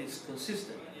 so it's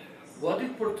consistent. What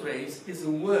it portrays is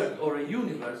a world or a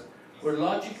universe where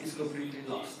logic is completely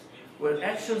lost, where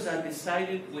actions are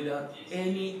decided without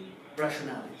any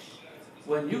rationality.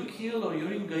 When you kill or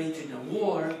you're engaged in a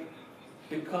war,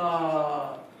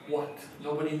 because what?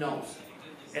 Nobody knows.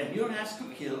 And you're asked to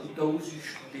kill those you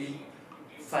should be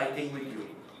fighting with you.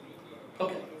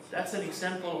 Okay, that's an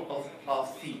example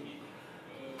of theme.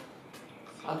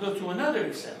 I'll go to another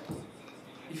example,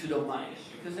 if you don't mind,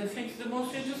 because I think it's the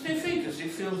most interesting thing to see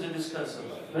films and discuss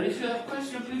about. But if you have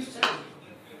questions, please tell me.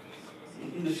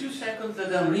 In the few seconds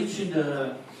that I'm reaching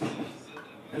the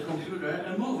computer,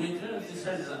 I'm moving, I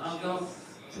decided I'll go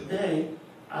today.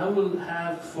 I will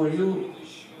have for you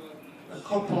a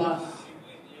Coppola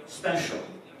special.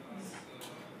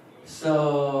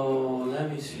 So, let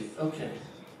me see. Okay.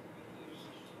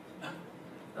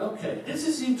 Okay, this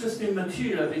is interesting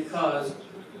material because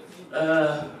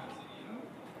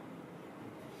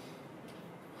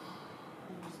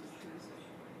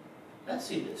Let's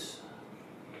see this.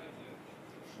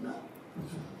 No.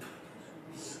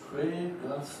 Script,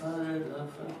 Godfather.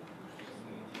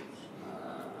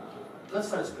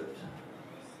 Godfather script.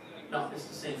 No, it's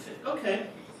the same thing. Okay.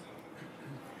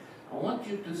 I want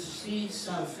you to see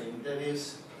something that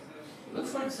is, look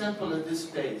for example at this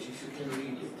page, if you can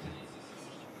read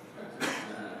it.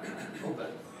 Open,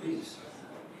 please.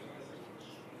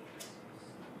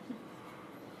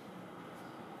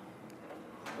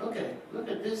 Okay, look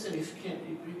at this, and if you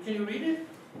can you read it?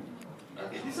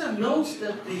 Okay, these are notes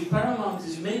that the Paramount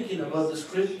is making about the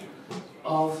script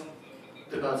of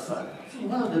The Godfather.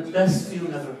 One of the best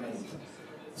films ever made.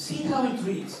 See how it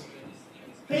reads.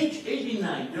 Page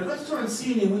 89, the restaurant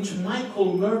scene in which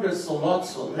Michael murders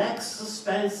Sollozzo lacks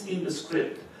suspense in the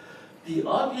script. The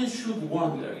audience should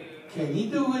wonder, can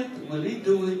he do it? Will he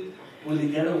do it? Will he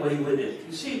get away with it?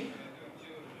 You see,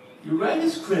 you write a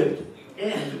script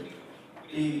and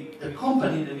the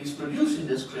company that is producing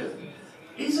the script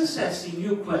is assessing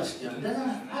new questions that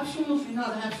are absolutely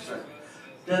not abstract,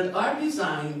 that are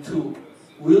designed to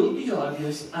will the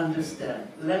audience understand,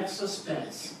 lack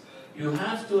suspense. You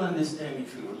have to understand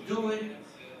if you will do it,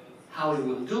 how he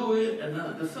will do it, and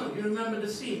the film. You remember the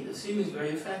scene. The scene is very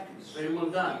effective. It's very well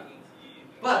done.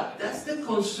 But that's the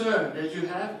concern that you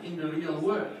have in the real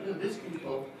world. You know, these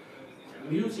people,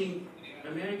 I'm using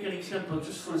American example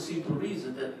just for a simple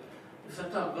reason that if I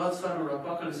talk Godfather or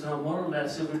Apocalypse Now, more or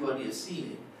less everybody has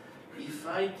seen it. If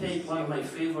I take one of my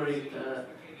favorite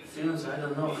films, I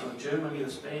don't know, from Germany or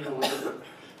Spain or whatever,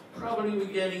 probably we're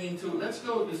getting into, let's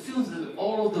go, the films that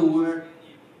all of the world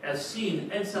has seen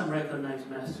and some recognized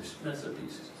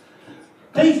masterpieces.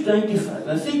 Page 95.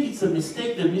 I think it's a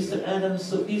mistake that Mr. Adams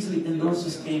so easily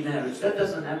endorses gay marriage. That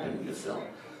doesn't happen in the film.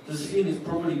 The scene is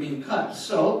probably being cut.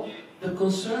 So, the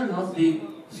concern of the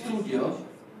studio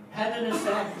had an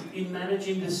effect in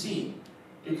managing the scene.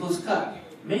 It was cut.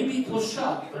 Maybe it was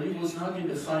shot, but it was not in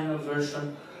the final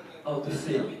version of the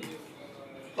film.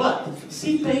 But,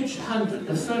 see page 100,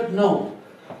 the third note.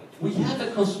 We have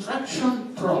a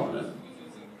construction problem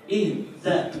in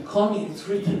that Connie, it's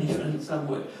written here in some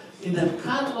way, in that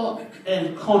Carlo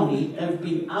and Connie have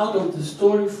been out of the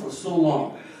story for so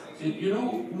long. You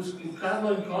know who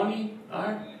Carlo and Connie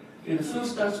are? The film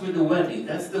starts with the wedding.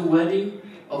 That's the wedding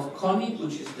of Connie,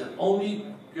 which is the only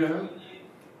girl,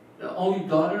 the only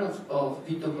daughter of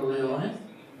Vito Corleone.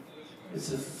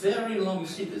 It's a very long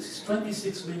sequence. It's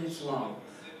 26 minutes long.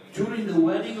 During the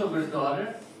wedding of her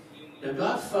daughter, the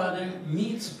Godfather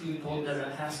meets people that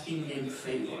are asking him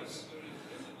favors.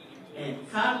 And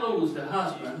Carlo, who's the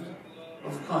husband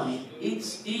of Connie,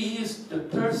 he is the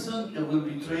person that will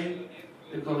betray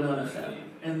the Corleone family.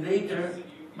 And later,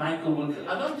 Michael will kill.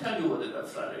 I don't tell you what the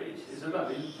Godfather is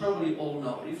about. You probably all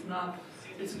know. If not,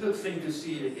 it's a good thing to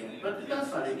see it again. But the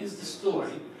Godfather is the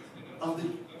story of the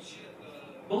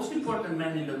most important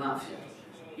man in the mafia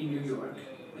in New York,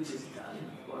 which is Italian,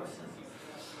 of course, and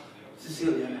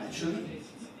Sicilian actually,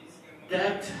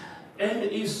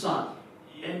 and his son.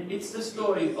 And it's the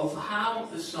story of how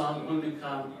the son will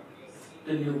become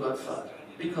the new Godfather.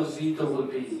 Because Vito will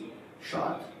be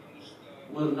shot,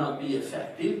 will not be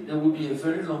effective, there will be a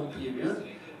very long period,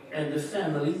 and the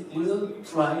family will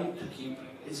try to keep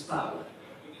its power.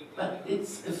 But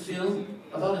it's a film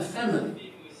about a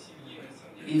family.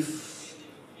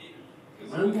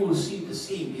 When we will see the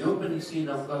scene, the opening scene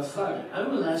of Godfather, I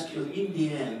will ask you in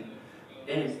the end,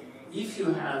 and if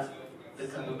you have the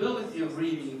capability of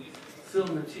reading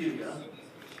film material,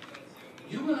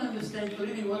 you will understand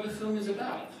clearly what the film is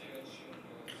about.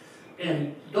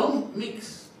 And don't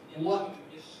mix what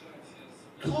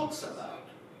talks about,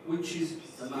 which is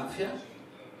the mafia,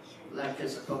 like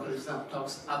as Apocalypse Now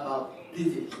talks about the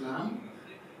Vietnam,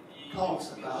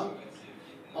 talks about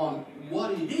on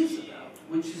what it is about,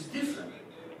 which is different.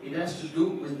 It has to do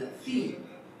with the theme,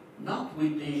 not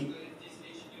with the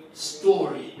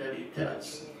story that it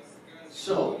tells.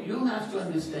 So you have to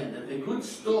understand that a good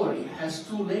story has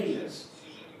two layers.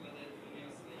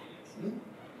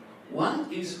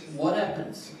 One is what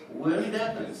happens, where it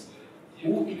happens,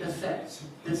 who it affects.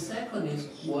 The second is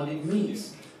what it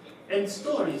means. And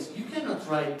stories, you cannot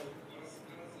write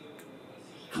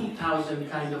 2,000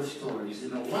 kind of stories. You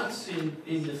know, once in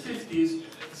the 50s,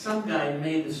 some guy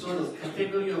made a sort of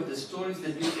category of the stories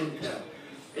that you can tell.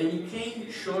 And he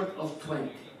came short of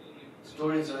 20.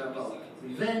 Stories are about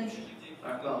revenge,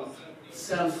 are about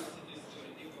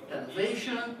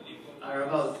self-elevation, are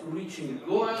about reaching a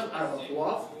goal, are about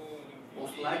wealth,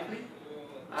 most likely,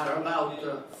 are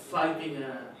about fighting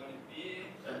a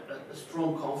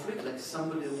strong conflict, like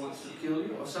somebody wants to kill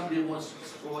you or somebody wants to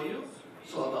destroy you,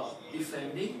 so about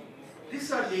defending.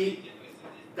 These are the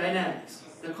dynamics,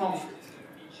 the conflict.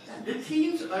 And the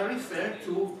themes are referred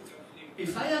to,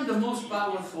 if I am the most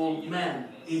powerful man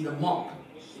in the mob,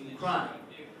 in crime,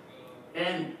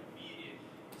 and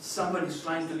somebody's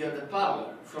trying to get the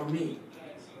power from me,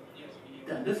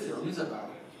 then the film is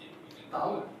about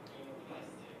power.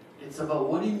 It's about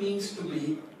what it means to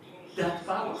be that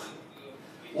powerful.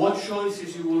 What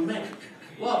choices you will make.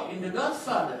 Well, in The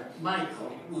Godfather,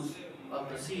 Michael, who's Al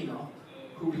Pacino,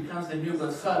 who becomes the new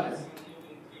Godfather,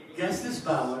 gets this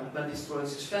power but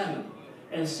destroys his family.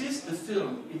 And since the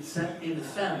film is set in the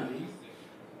family,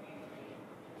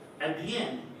 at the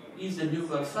end, he's the new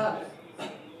Godfather,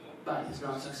 but he's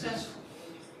not successful.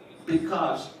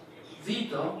 Because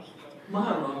Vito,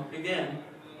 Marlon, again,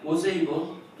 was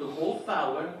able to hold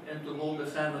power and to hold the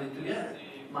family together.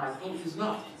 Michael is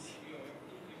not.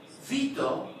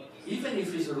 Vito, even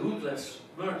if he's a ruthless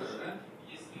murderer,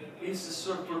 is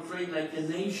sort of portrayed like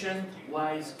an ancient,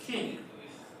 wise king.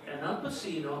 And Al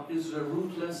Pacino is a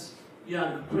ruthless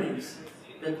young prince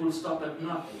that will stop at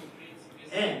nothing.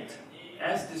 And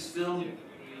as this film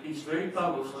is very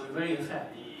powerful and very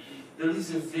effective, there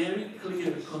is a very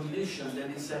clear condition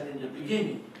that is set in the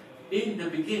beginning. In the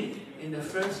beginning, in the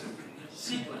first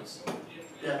sequence,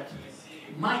 that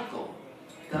Michael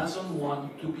doesn't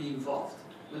want to be involved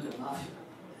with the mafia.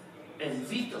 And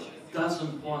Vito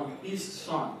doesn't want his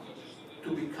son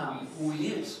to become who he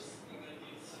is.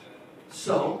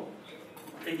 So,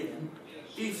 again,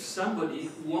 if somebody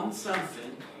wants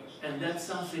something and that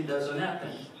something doesn't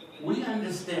happen, we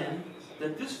understand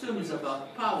that this film is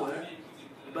about power,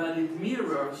 but it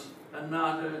mirrors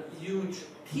another huge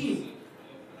theme,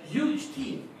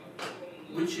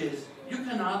 which is you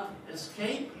cannot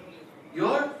escape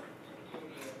your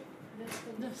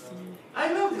Destiny.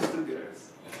 I love these two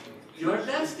girls. Your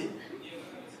destiny.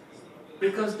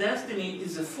 Because destiny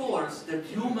is a force that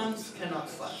humans cannot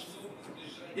fight.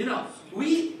 You know,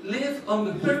 we live on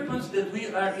the purpose that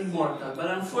we are immortal, but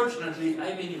unfortunately,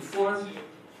 I've been informed,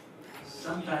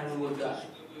 sometime we will die.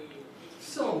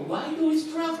 So why do we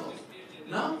struggle?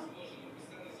 No?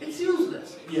 It's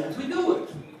useless, yet we do it.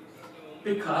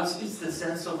 Because it's the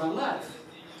sense of our life.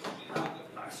 Now,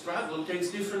 our struggle takes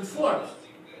different forms.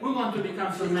 We want to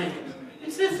become filmmakers.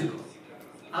 It's difficult.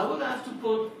 I will have to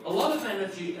put a lot of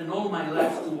energy and all my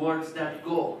life towards that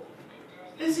goal.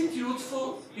 Is it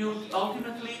useful?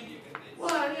 Ultimately?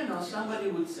 Well, you know, somebody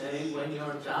would say, when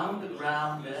you're down the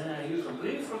ground and you're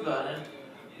completely forgotten,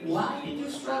 why did you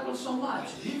struggle so much?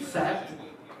 In fact,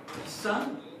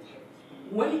 some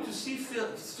way to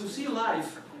see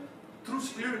life through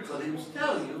spiritualism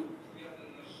tell you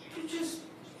to just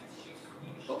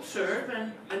observe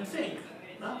and think.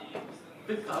 No?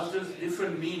 Because there's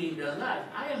different meaning in their life.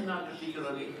 I am not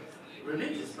particularly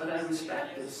religious, but I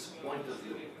respect this point of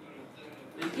view.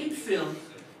 In film,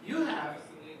 you have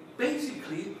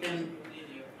basically and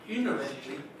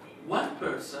inherently one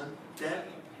person that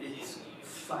is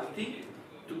fighting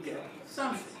to get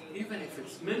something, even if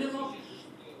it's minimal,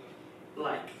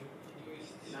 like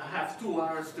I have 2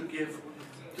 hours to give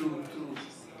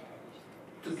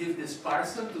to give this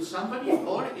parcel to somebody,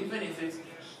 or even if it's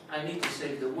I need to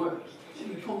save the world. And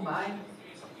you combine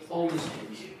all these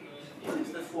things. What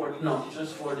is the fourth? No,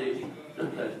 just for the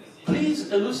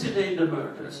please elucidate the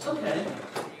murders. Okay.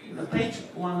 Page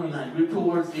 109, we're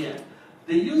towards the end.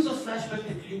 The use of flashback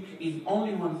technique in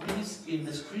only one piece in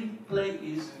the screenplay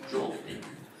is jolting.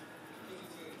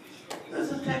 There's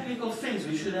the technical things.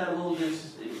 We should have all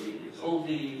this, all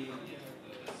the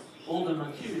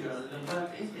material,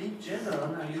 but in general,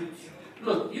 now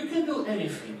look, you can do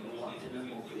anything you want in a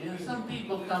movie. And some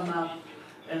people come up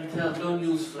and tell, don't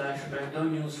use flashback,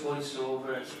 don't use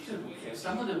voiceover. Okay.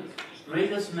 Some of the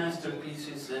greatest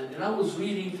masterpieces, and I was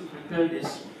reading to prepare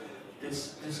this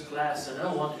class, and I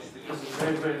don't want it because it's a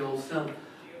very, very old film,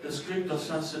 the script of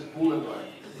Sunset Boulevard.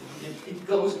 It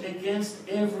goes against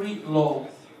every law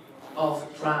of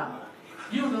drama.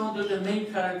 You know that the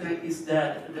main character is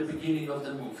dead at the beginning of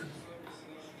the movie.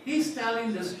 He's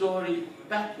telling the story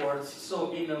backwards,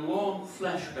 so in a long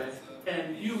flashback,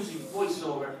 and using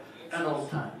voiceover at all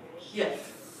times. Yet,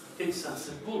 it's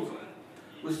Sunset Boulevard.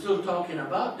 We're still talking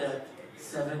about that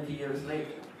 70 years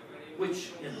later,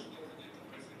 which, you know,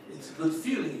 it's a good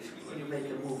feeling when you make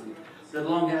a movie. That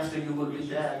long after you will be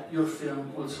dead, your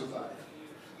film will survive.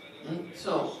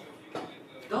 So,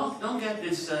 don't get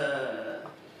this,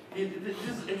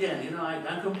 this again, you know,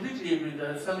 I completely agree that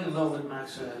I fell in love with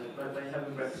Max by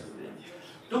having breakfast with him.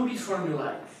 Don't be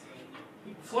formulaic.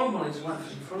 Formal is one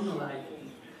thing, formulaic.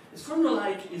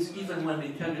 Formulaic is even when they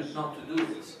tell you not to do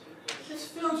this. There's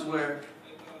films where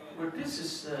this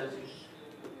is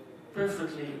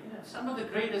perfectly, some of the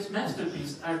greatest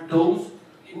masterpieces are those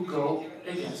who go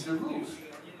against the rules.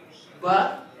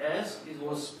 But, as it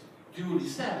was duly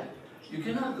said, you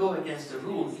cannot go against the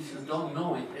rule if you don't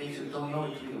know it, and if you don't know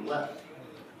it really well.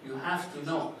 You have to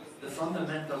know the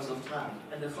fundamentals of drama.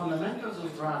 And the fundamentals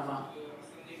of drama,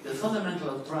 the fundamental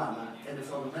of drama and the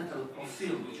fundamental of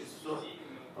film, which is sort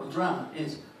of drama,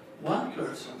 is one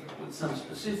person with some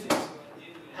specifics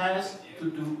has to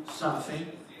do something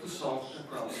to solve the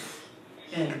problem.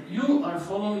 And you are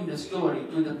following the story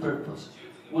with a purpose.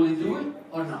 Will he do it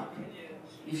or not?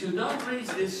 If you don't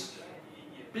raise this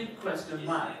big question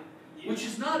why, which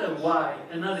is not a why,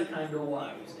 another kind of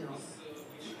why, you know.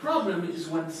 The problem is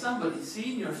when somebody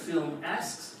seeing your film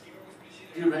asks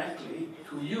directly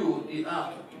to you, the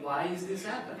author, why is this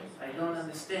happening? I don't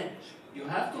understand. You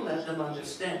have to let them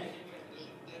understand.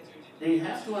 They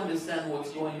have to understand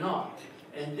what's going on.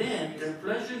 And then their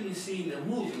pleasure in seeing the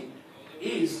movie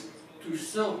is to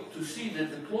see the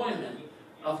deployment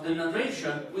of the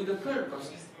narration with the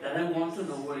purpose that I want to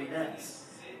know where it ends.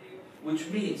 Which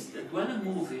means that when a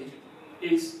movie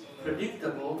is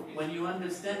predictable, when you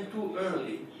understand too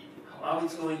early how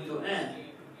it's going to end,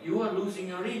 you are losing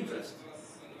your interest.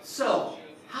 So,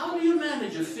 how do you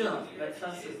manage a film like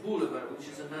Sunset Boulevard, which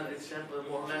is another example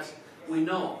more or less we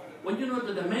know? When you know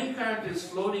that the main character is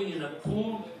floating in a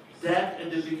pool dead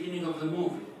at the beginning of the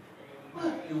movie,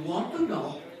 well, you want to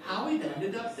know how it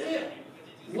ended up there.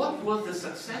 What was the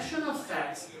succession of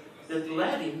facts that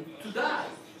led him to die?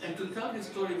 And to tell this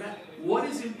story back, what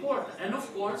is important? And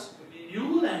of course, you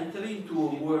will enter into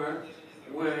a world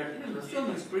where the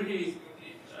film is pretty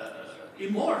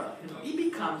immoral. He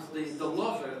becomes the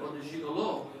lover or the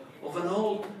gigolo of an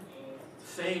old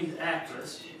famed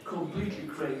actress, completely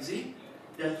crazy,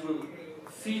 that will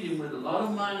feed him with a lot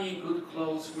of money, good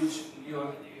clothes, which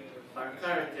our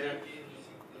character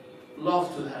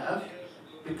loves to have,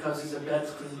 because he's a bad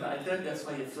screenwriter. That's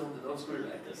why a film that all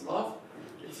screenwriters love.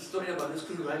 It's a story about a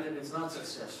screenwriter that's not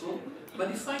successful, but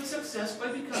he finds success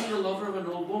by becoming the lover of an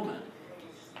old woman.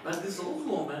 But this old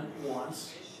woman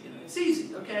wants, it's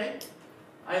easy, okay?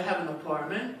 I have an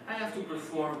apartment, I have to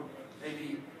perform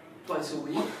maybe twice a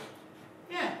week.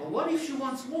 Yeah, but what if she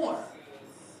wants more?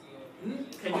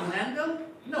 Can you handle?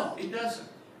 No, it doesn't.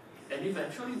 And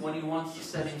eventually, when he wants to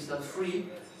set himself free,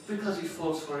 because he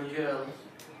falls for a girl,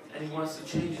 and he wants to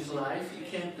change his life, he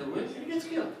can't do it, and he gets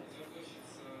killed.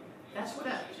 That's what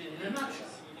happens, in a nutshell.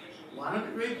 One of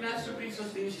the great masterpieces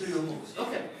of the history of movies.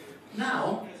 Okay,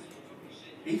 now,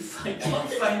 if I don't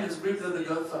find the script of The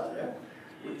Godfather,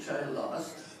 which I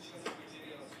lost,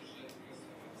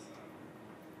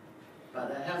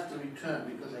 but I have to return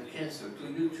because I canceled to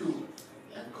YouTube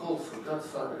and called for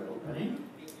Godfather opening.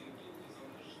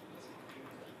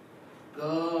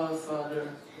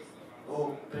 Godfather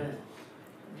opening.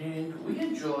 We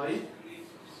enjoyed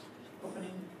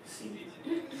opening scene.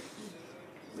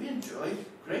 We enjoyed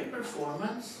great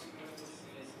performance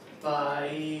by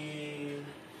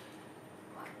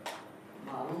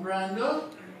Marlon Brando.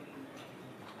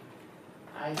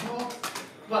 I hope,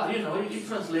 well, it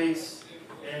translates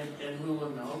and we will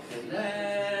know. Okay,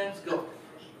 let's go.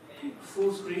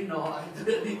 Full screen, no, I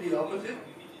did the opposite.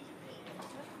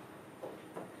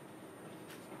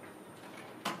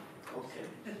 Okay,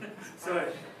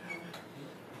 sorry.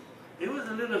 It was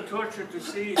a little torture to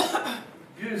see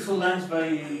beautiful lines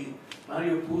by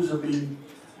Mario Puzo being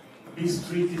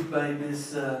mistreated by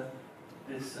this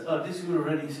you were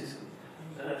already Sicily.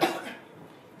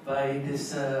 By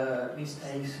this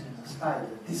mistakes in a spider,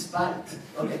 despite,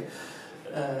 okay.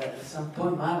 Some poi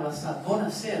Marla sa,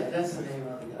 buonasera, that's the name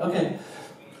of it. Okay.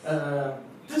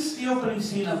 This is the opening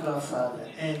scene of Godfather,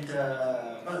 and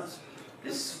but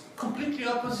this is completely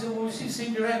opposite of what we see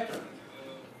same director.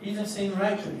 Even same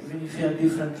writer, even if you have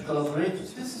different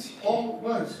collaborators. This is all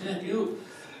words. You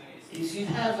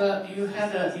had a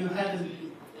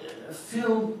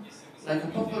film like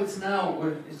Apocalypse Now,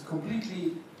 where it's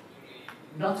completely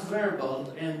not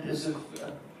verbal, and there's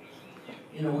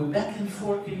we're back and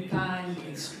forth in time,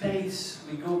 in space.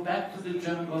 We go back to the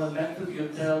jungle and back to the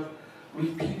hotel,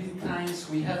 repeated times.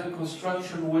 We have a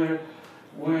construction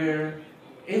where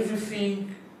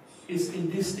everything is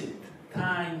indistinct.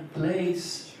 Time,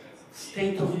 place,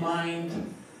 state of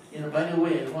mind. By the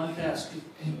way, I want to ask you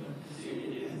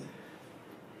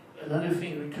another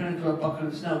thing. Returning to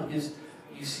Apocalypse Now, because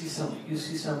you see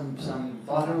some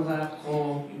bottle of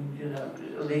alcohol.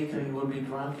 Later you will be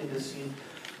drunk in the scene.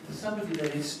 Somebody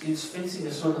that is facing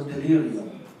a sort of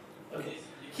delirium. Okay,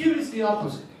 here is the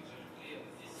opposite.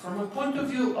 From a point of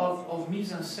view of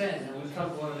mise en scène, and we'll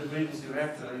talk about the greatest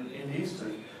director in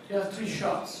history. You have 3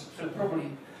 shots, so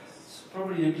probably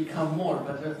they become more,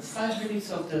 but 5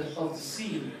 minutes of the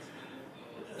scene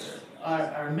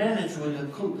are managed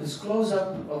with this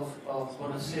close-up of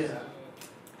Buonasera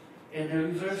and a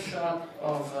reverse shot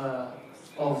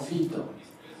of Vito.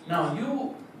 Now,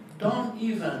 you don't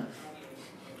even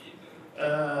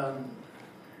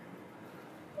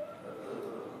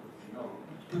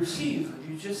perceive,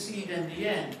 you just see it in the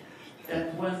end,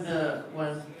 that when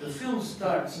the film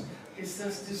starts, it's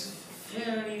just this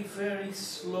very, very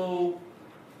slow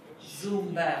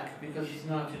zoom back, because it's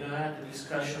not, I had a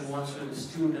discussion once with a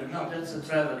student, no, that's a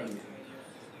traveling,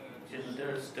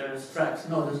 there's tracks,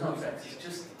 no, there's no tracks, it's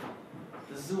just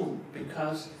the zoom,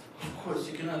 because, of course,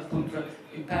 you cannot put,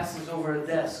 it passes over a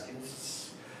desk, and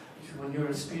when you're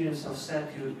experienced of set,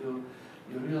 you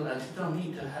realize you don't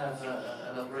need to have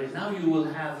an upgrade. Now you will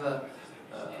have a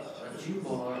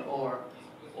gimbal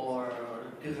or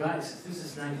devices. This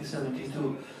is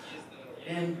 1972,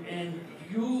 and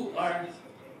you are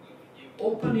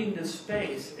opening the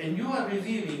space, and you are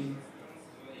revealing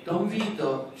Don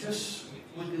Vito just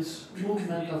with this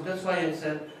movement of. That's why I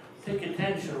said take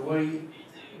attention, where you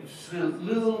just a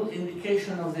little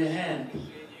indication of the hand.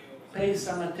 Pay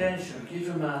some attention. Give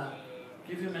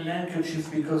him an handkerchief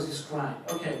because he's crying.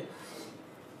 Okay.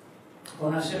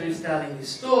 Buonasera is telling his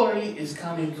story, is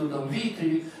coming to Don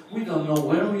Vito. We don't know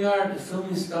where we are, the film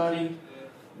is starting,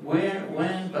 where,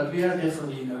 when, but we are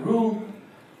definitely in a room.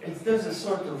 There's a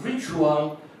sort of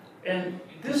ritual, and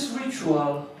this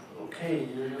ritual, okay,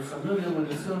 you're familiar with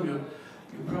the film,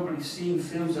 you've probably seen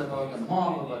films about the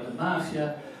mob, about the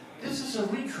mafia. This is a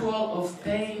ritual of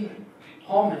paying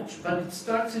homage, but it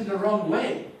starts in the wrong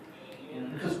way.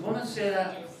 Because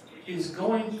Buonasera is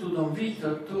going to Don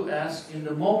Vito to ask, in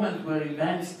the moment where he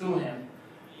bends to him,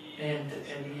 and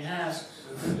he asks,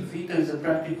 Vito is a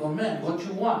practical man, what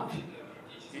you want?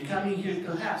 You're coming here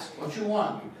to ask, what you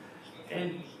want?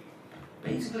 And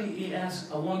basically he asks,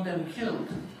 I want them killed.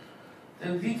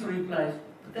 Then Vito replies,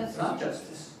 but that's not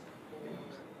justice.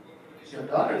 Your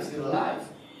daughter is still alive.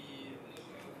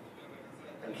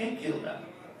 I can't kill them.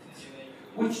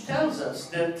 Which tells us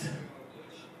that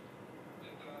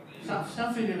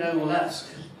something that I will ask.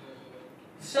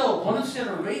 So,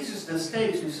 Buonasera raises the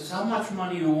stakes. He says, how much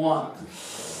money you want?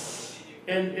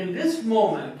 And in this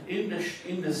moment, in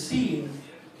the scene,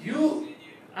 you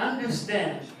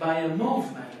understand by a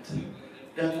movement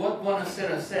that what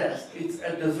Buonasera says, it's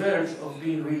at the verge of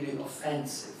being really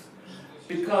offensive.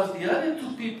 Because the other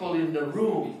two people in the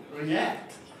room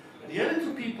react. The other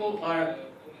two people are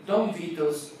Don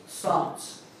Vito's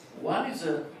sons. One is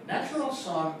a natural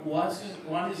son,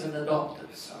 one is an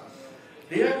adopted son.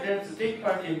 They are there to take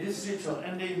part in this ritual,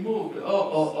 and they move.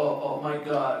 Oh my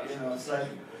God! It's like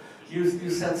you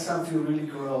said something really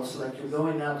gross, like you're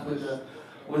going out with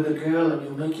a girl and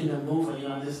you're making a move and you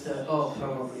understand. Oh,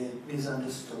 probably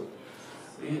misunderstood.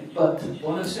 But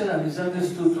Buonasera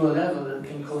misunderstood to a level that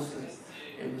can cost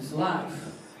him his life.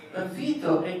 But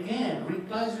Vito again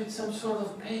replies with some sort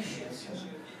of patience.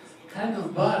 Kind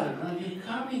of bothered. You're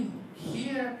coming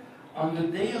here on the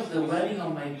day of the wedding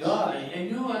of my daughter,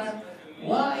 and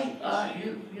why are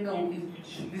you,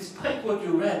 despite what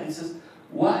you read, he says,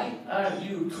 why are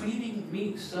you treating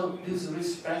me so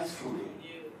disrespectfully,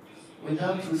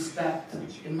 without respect,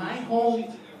 in my home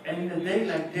and in a day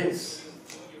like this?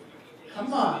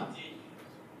 Come on.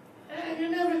 And you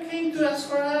never came to ask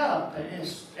for help,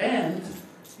 and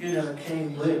you never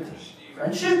came with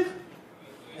friendship,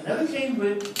 you never came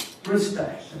with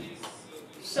respect.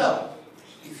 So,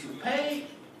 if you pay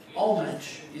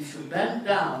homage, if you bend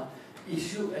down,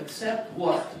 if you accept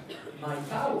what? My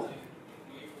power,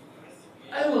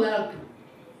 I will help you.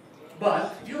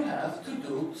 But you have to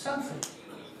do something.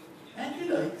 And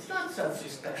it's not something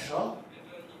special,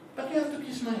 but you have to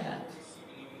kiss my hand.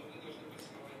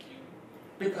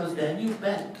 Because then you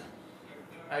bend.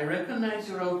 I recognize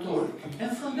your authority.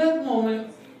 And from that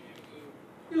moment,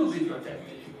 you'll be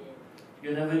protected.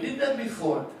 You never did that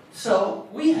before. So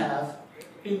we have,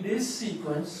 in this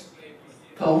sequence,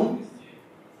 tone,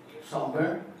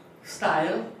 somber,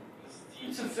 style.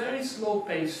 It's a very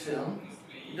slow-paced film.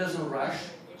 It doesn't rush.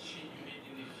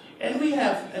 And we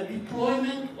have a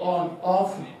deployment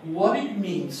of what it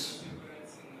means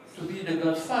to be the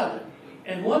Godfather.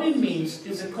 And what it means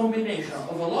is a combination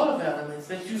of a lot of elements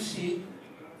that you see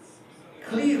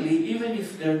clearly, even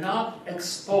if they're not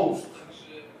exposed.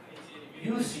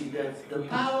 You see that the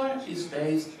power is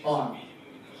based on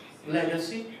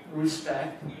legacy,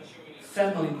 respect,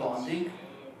 family bonding,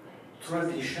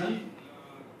 tradition.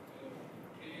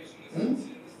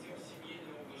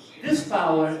 This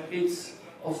power is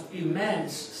of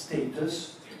immense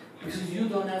status because you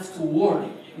don't have to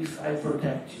worry if I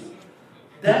protect you.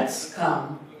 That's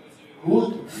come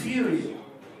would fear you.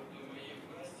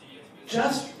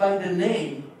 just by the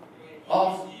name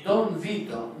of Don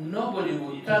Vito, nobody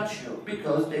would touch you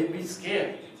because they'd be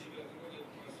scared.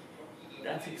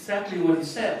 That's exactly what he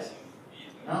says.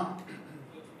 No?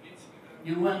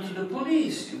 You went to the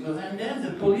police, and then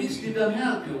the police didn't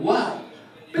help you. Why?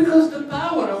 Because the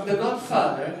power of the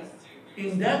Godfather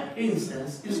in that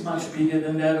instance is much bigger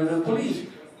than that of the police.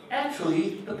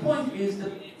 Actually, the point is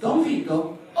that Don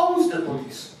Vito owns the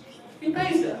police. He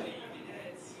pays them.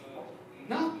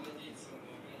 No?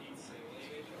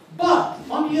 But,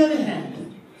 on the other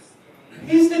hand,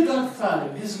 he's the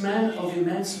Godfather, this man of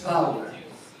immense power.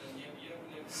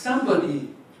 Somebody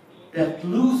that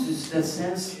loses the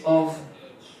sense of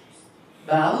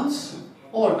balance,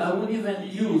 or I would even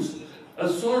use a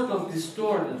sort of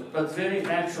distorted but very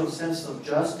actual sense of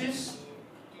justice?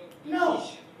 No.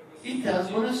 He tells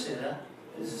Buonasera,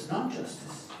 this is not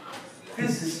justice.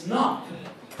 This is not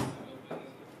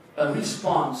a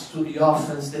response to the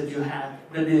offense that you had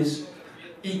that is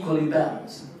equally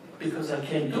balanced. Because I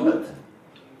can't do it.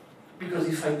 Because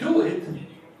if I do it,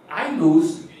 I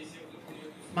lose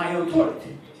my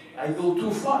authority. I go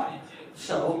too far.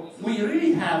 So we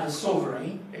really have a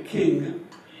sovereign, a king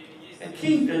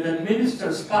that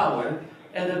administers power,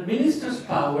 and administers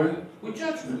power with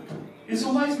judgment. He's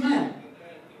a wise man.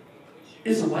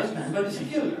 He's a wise man, but he's a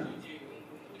killer.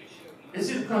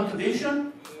 Is it a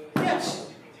contradiction?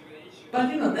 Yes.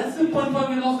 But you know, that's the point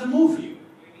why we love the movie.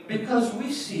 Because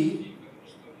we see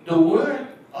the word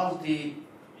of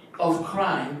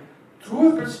crime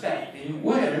through a perspective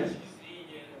where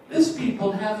these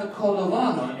people have a code of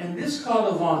honor, and this code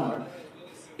of honor,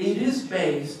 it is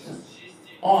based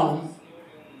on,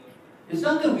 it's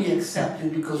not that we accept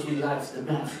it because we like the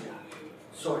mafia.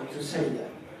 Sorry to say that.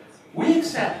 We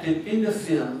accept it in the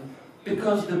film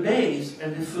because the base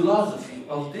and the philosophy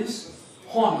of this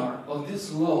honor, of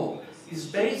this law, is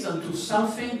based on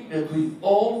something that we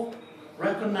all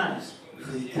recognize.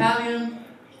 The Italian,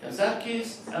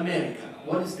 Kazakhs, American.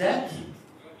 What is that?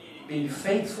 Being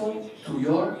faithful to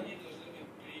your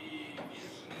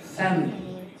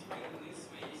family.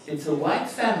 It's a white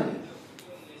family.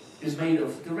 It's made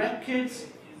of direct kids,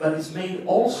 but it's made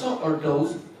also of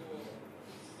those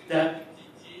that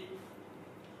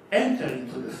enter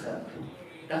into the family.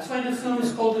 That's why the film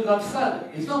is called The Godfather.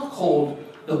 It's not called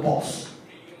The Boss.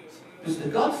 Because the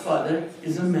Godfather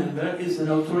is a member, is an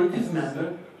authoritative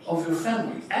member of your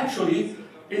family. Actually,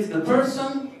 it's the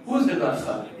person who's the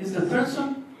Godfather. It's the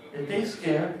person that takes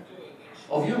care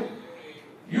of you.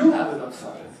 You have a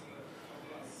Godfather.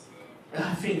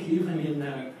 I think even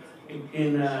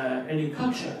in any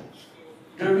culture,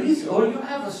 there is, or you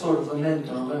have a sort of a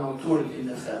mentor, of an authority in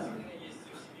the family.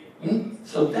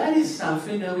 So that is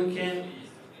something that we can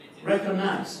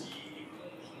recognize.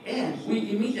 And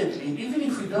we immediately, even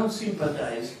if we don't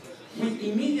sympathize,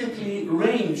 we immediately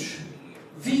range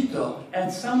Vito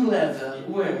at some level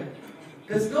where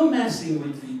there's no messing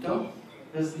with Vito,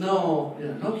 there's no,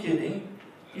 no kidding,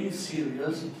 he's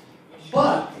serious,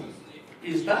 but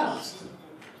he's balanced.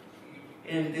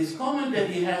 And this comment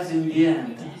that he has in the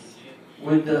end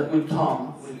with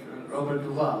Tom, with Robert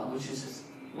Duvall, which is his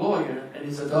lawyer and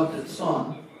his adopted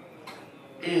son,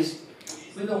 is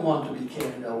we don't want to be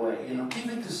carried away. Give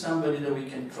it to somebody that we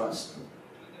can trust.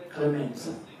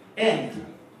 Clemenza. And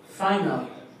final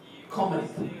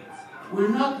comment. We're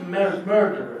not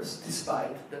murderers,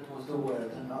 despite, that was the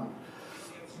word,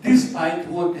 despite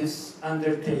what this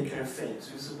undertaker thinks.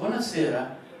 Because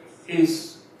Buonasera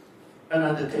is an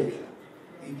undertaker.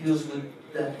 He deals with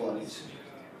dead bodies.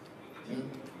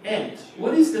 And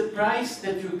what is the price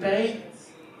that you pay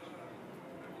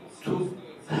to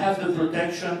have the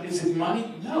protection? Is it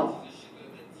money? No.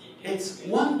 It's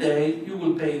one day you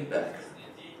will pay it back.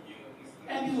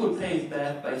 And you will pay it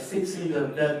back by fixing the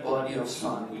dead body of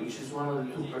Sonny, which is one of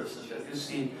the two persons that you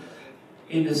see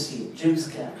in the scene. James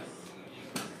Camp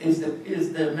is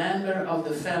the member of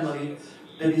the family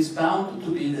that is bound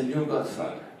to be the new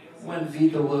Godfather when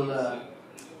Vito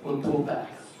will pull back.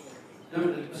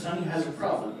 Sonny has a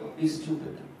problem, though. He's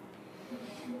stupid.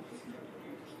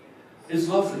 It's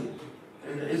lovely.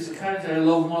 It's the character I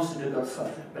love most in The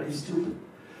Godfather, but he's stupid.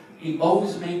 He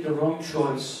always made the wrong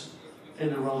choice in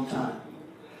the wrong time.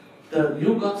 The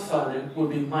new Godfather will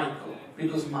be Michael,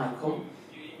 because Michael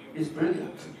is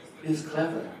brilliant, he's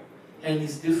clever, and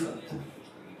he's different.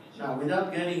 Now,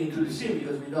 without getting into the scene,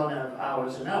 because we don't have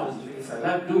hours and hours, if I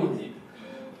like doing it,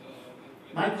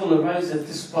 Michael arrives at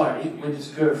this party with his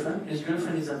girlfriend. His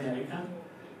girlfriend is American.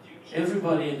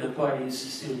 Everybody in the party is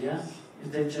Sicilian.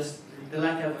 They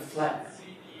like have a flag.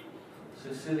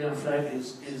 Sicilian flag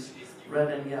is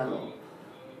red and yellow.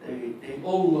 They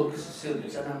all look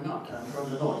Sicilians, and I'm not. I'm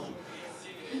from the north.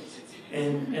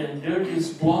 And there's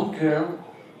this blonde girl,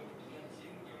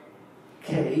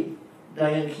 Kay,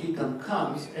 Diane Keaton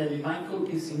comes, and Michael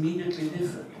is immediately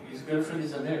different. His girlfriend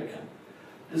is American.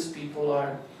 These people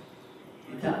are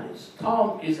Italians.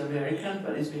 Tom is American,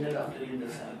 but he's been adopted in the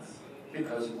family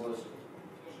because he was,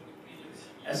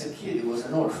 as a kid, he was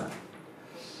an orphan.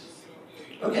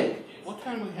 Okay, what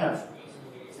time we have?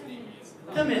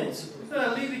 10 minutes.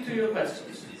 I'll leave it to your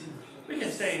questions. We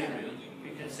can say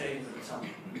even some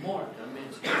more 10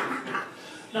 minutes.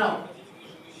 Now,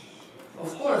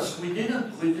 of course, we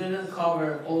didn't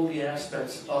cover all the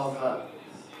aspects of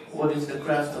what is the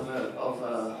craft of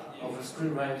a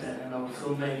screenwriter and of a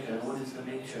filmmaker, and what is the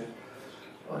nature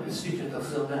or the secret of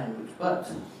film language.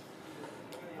 But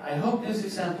I hope this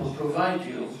example provides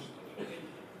you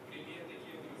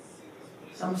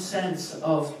some sense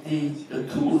of the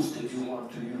tools that you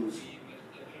want to use.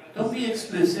 Don't be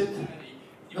explicit,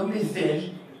 don't be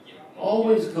thin,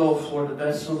 always go for the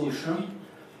best solution.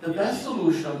 The best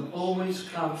solution always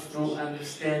comes through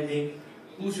understanding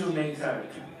who's your main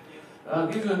character. I'll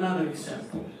give you another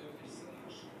example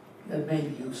that may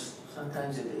be useful.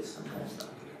 Sometimes it is, sometimes not.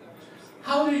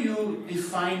 How do you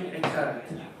define a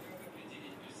character?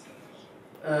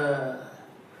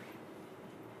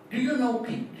 Do you know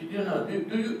people?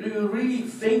 Do you really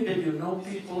think that you know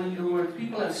people in your work?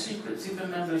 People have secrets, even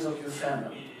members of your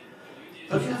family.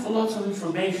 But you have lots of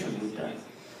information with them.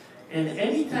 And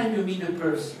anytime you meet a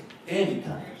person,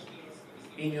 anytime,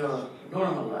 in your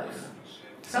normal life,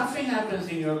 something happens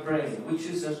in your brain, which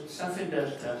is something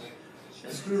that a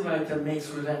screenwriter makes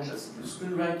relentless.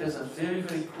 Screenwriters are very,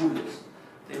 very curious.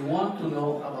 They want to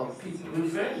know about people. We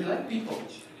like people,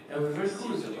 and we're very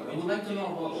curious about it. We would like to know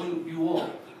about you all,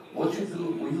 what you do,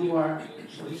 who you are,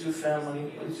 what is your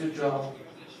family, what is your job.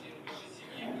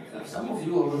 And some of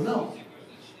you all will know.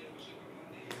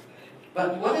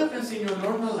 But what happens in your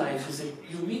normal life is that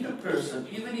you meet a person,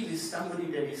 even if it's somebody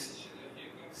that is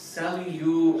selling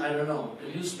you, I don't know,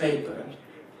 the newspaper,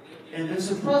 and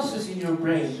there's a process in your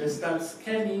brain that starts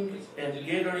scanning and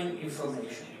gathering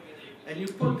information. And you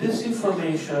put this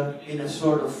information in a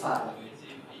sort of file.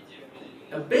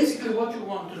 Now basically what you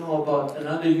want to know about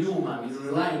another human you're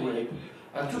relying with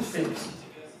are two things.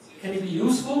 Can it be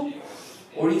useful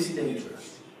or is it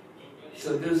dangerous?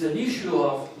 So there's an issue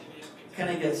of, can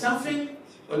I get something,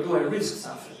 or do I risk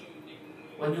something?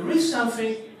 When you risk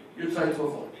something, you try to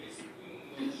avoid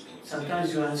it.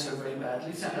 Sometimes you answer very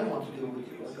badly, say, I don't want to deal with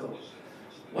you, I'll go.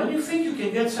 When you think you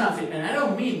can get something, and I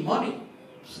don't mean money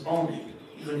only,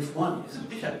 even if money is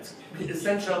important, the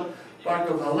essential part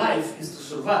of our life is to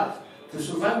survive. To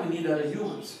survive, we need other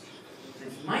humans.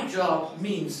 If my job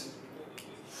means,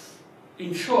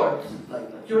 in short, like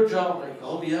your job, like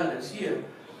all the others here,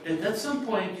 that at some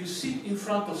point you sit in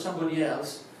front of somebody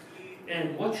else,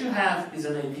 and what you have is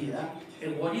an idea,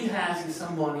 and what he has is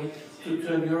some money to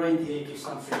turn your idea into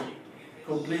something,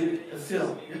 complete a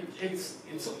film. It's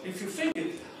if you think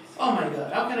it, oh my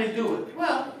God, how can I do it?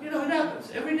 Well, you know, it happens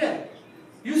every day.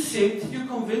 You sit, you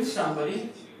convince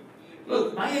somebody,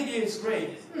 look, my idea is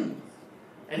great.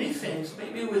 And he thinks,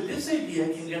 maybe with this idea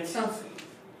I can get something.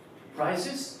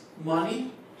 Prizes,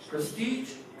 money,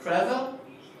 prestige, travel,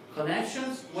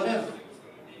 connections, whatever.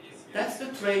 That's the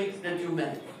trade that you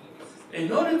make. In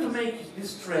order to make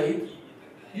this trade,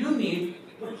 you need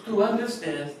to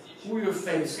understand who you're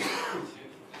facing.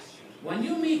 When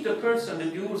you meet the person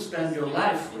that you will spend your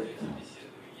life with,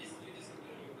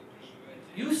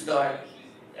 you start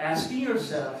asking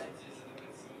yourself,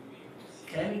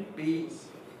 can it be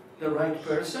the right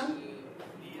person?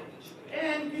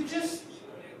 And you just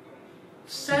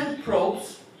send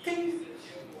probes, ting,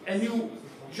 and you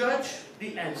judge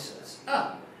the answers.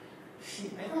 I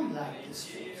don't like this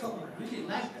thing. Oh, I really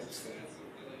like that thing.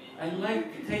 I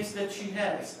like the taste that she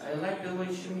has. I like the way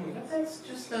she moves. But that's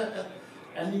just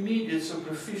an immediate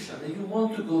superficial. And you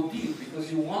want to go deep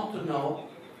because you want to know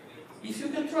if you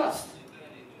can trust.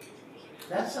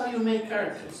 That's how you make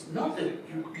characters. Not that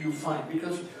you find,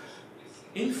 because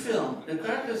in film, the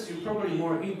characters you probably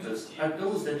more interest are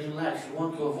those that in life you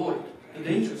want to avoid, the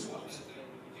dangerous ones.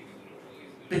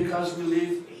 Because we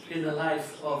live in a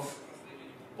life of,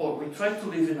 or we try to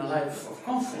live in a life of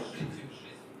comfort.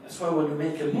 That's why when you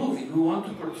make a movie, we want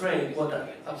to portray what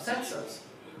upsets us,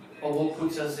 or what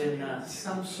puts us in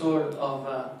some sort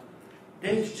of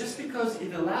danger, just because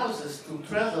it allows us to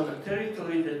travel a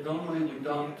territory that normally we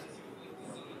don't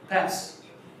pass.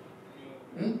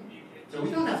 So we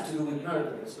don't have to do with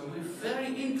murderers, but we're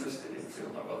very interested in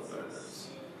film about murderers.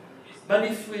 But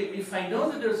if I know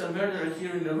that there's a murderer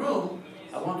here in the room,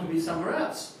 I want to be somewhere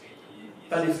else.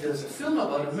 But if there's a film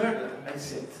about a murder, I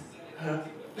sit.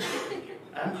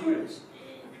 I'm curious.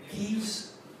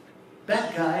 thieves,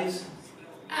 bad guys,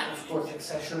 and of course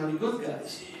exceptionally good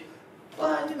guys.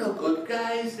 But you know, good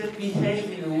guys that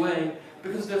behave in a way,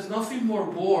 because there's nothing more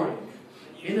boring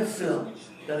in a film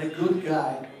than a good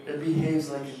guy that behaves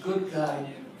like a good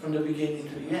guy from the beginning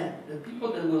to the end. The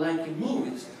people that we like in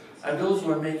movies are those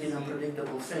who are making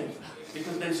unpredictable things,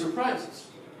 because they surprise us.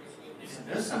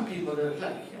 There's some people that are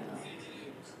like, you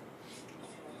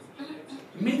know,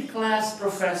 mid-class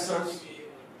professors,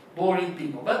 boring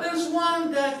people. But there's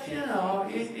one that, you know,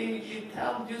 it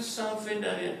helped you something,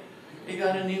 that it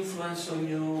got an influence on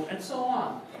you, and so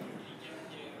on.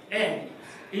 And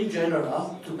in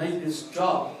general, to make this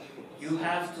job, you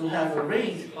have to have a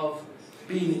range of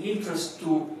being interest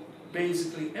to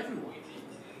basically everyone.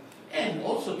 And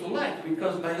also to like,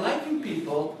 because by liking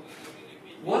people,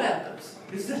 what happens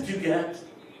is that you get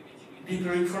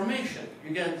deeper information,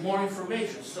 you get more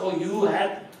information. So you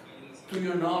add to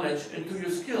your knowledge and to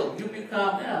your skill. You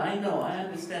become, yeah, I know, I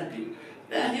understand people.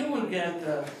 Then you will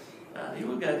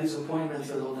get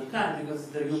disappointments all the time because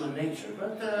it's their human nature.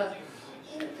 But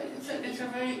it's a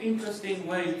very interesting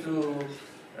way to,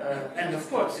 and of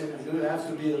course, you know, you have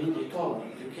to be a little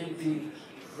tolerant. You can't be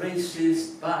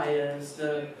racist, biased,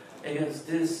 against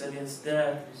this, against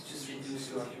that. It's just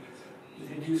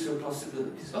reduce your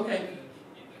possibilities. Okay,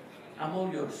 I'm all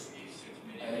yours.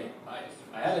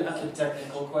 I had another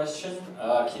technical question.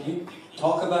 Can you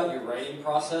talk about your writing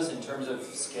process in terms of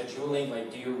scheduling?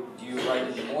 Like, do you write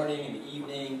in the morning, in the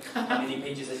evening? How many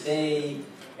pages a day?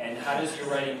 And how does your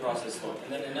writing process look?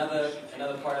 And then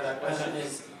another part of that question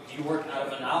is, do you work out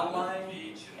of an outline?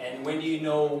 And when do you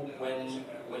know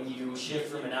when you shift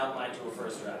from an outline to a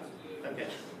first draft? Okay.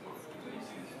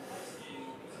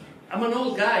 I'm an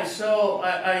old guy, so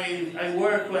I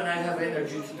work when I have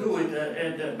energy to do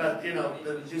it. But you know,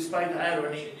 despite the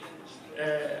irony,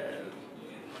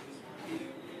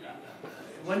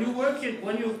 when you work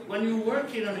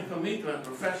in on a commitment,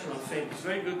 professional thing, it's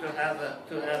very good to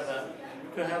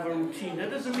have a routine.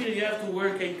 That doesn't mean you have to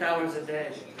work 8 hours a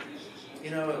day. You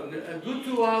know, a good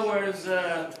 2 hours.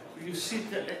 You sit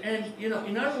and you know,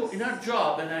 in our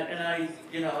job, and I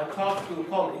you know, I talked to a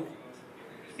colleague.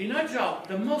 In our job,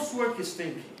 the most work is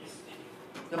thinking.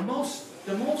 The most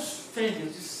thing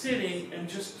is just sitting and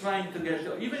just trying to get,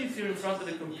 even if you're in front of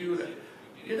the computer,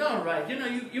 you don't write. You know,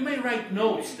 you may write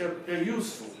notes, they're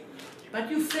useful.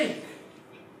 But you think.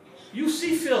 You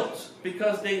see films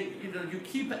because you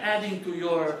keep adding to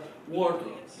your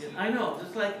wardrobe. I know,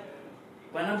 just like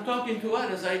when I'm talking to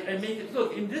others, I make it,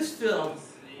 look, in this film,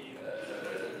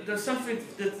 there's something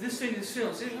that this thing is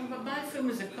film. See, my film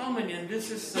is a comedy, and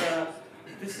this is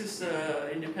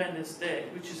Independence Day,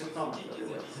 which is a comedy, by the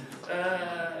way.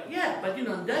 Yeah, but you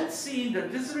know, that scene,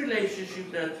 that this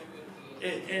relationship, that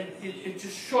it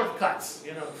just shortcuts,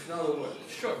 you know, in other words,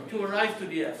 to arrive to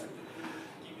the effort.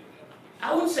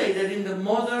 I would say that in the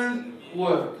modern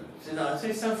world, you know, I'd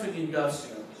say something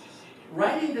industrial,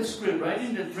 writing the script,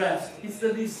 writing the draft is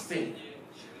the least thing.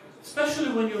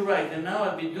 Especially when you write, and now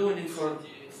I've been doing it for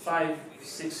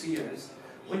 5-6 years,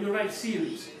 when you write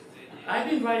series. I've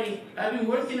been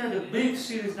working on a big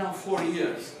series now 4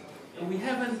 years, and we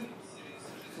haven't,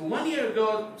 so 1 year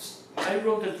ago, I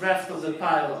wrote a draft of the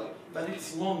pilot, but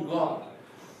it's long gone.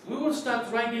 We will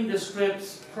start writing the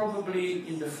scripts probably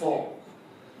in the fall,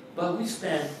 but we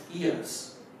spent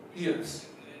years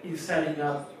in setting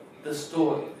up the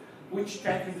story, which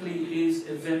technically is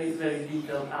a very, very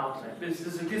detailed outline. There's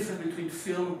a difference between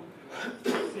film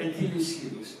and TV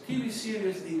series. TV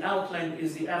series, the outline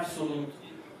is the absolute.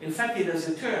 In fact, it has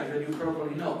a term that you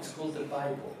probably know. It's called the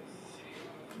Bible.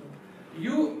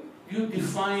 You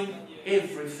define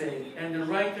everything, and the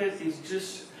writer is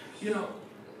just, you know,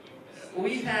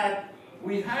 we hired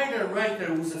a writer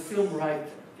who's a film writer,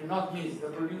 and not me, the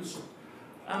producer.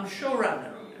 I'm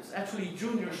showrunner on this, actually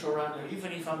junior showrunner,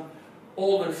 even if I'm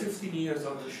older, 15 years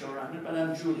of the showrunner, but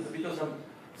I'm junior because I'm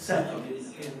second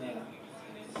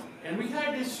and we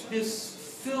hired this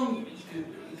film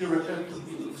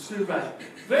scriptwriter,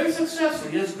 very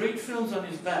successful. He has great films on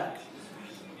his back.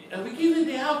 And we give him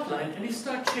the outline, and he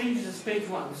starts changing this page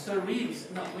one. He starts reading.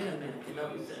 No, wait a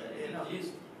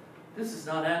minute. This is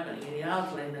not happening in the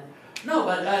outline. No,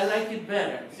 but I like it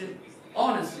better. See,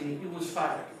 honestly, he was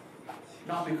fired,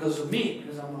 not because of me,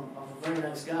 because I'm a very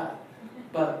nice guy,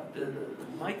 but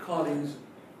my colleague is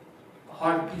a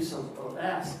hard piece of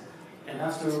ass. And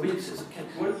after a week, says, I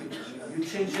can't work with you. You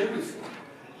change everything.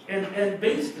 And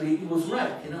basically, he was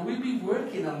right. You know, we've been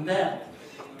working on that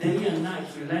day and night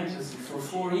relentlessly for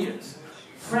 4 years.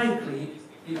 Frankly,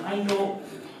 you know,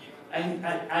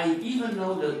 I even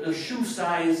know the shoe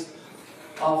size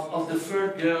of the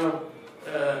third girl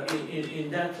in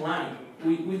that line.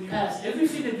 We pass.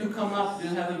 Everything that you come up, you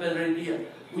have a better idea.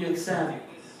 We examine.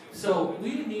 So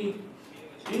we need,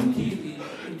 in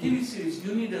TV series,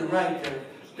 you need a writer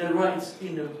that writes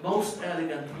in the most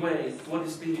elegant way what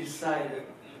is being decided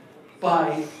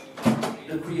by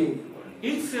the creator.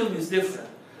 In film is different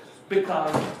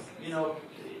because, you know,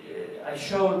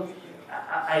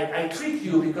 I trick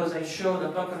you because I showed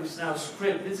Apocalypse Now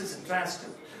script. This is a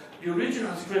transcript. The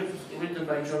original script written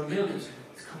by John Williams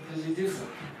is completely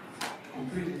different.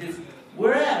 Completely different.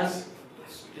 Whereas,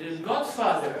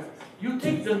 Godfather, you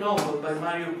take the novel by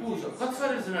Mario Puzo.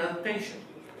 Godfather is an adaptation.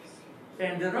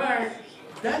 And there are,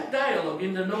 that dialogue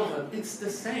in the novel, it's the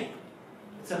same.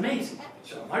 It's amazing.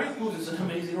 So Mario Puzo is an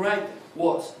amazing writer.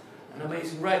 Was an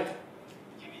amazing writer.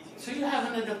 So you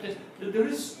have an adaptation. There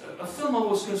is a film I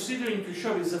was considering to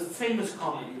show. It's a famous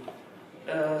comedy,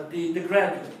 The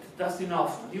Graduate, Dustin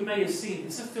Hoffman. You may have seen.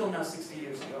 It's a film now 60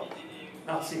 years ago,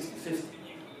 not 60, 50.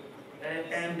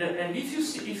 And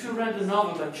if you read the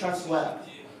novel by Charles Webb,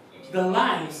 the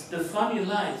lines, the funny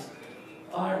lines,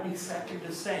 are exactly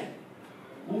the same.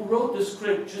 Who wrote the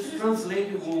script just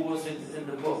translated what was in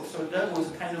the book. So that was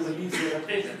kind of an easy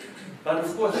adaptation. But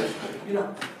of course, you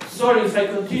know, sorry if I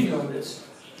continue on this.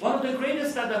 One of the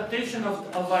greatest adaptations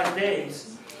of our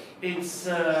days is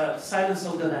Silence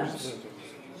of the Lambs,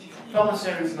 Thomas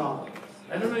Harris' novel.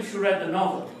 I don't know if you read the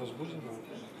novel,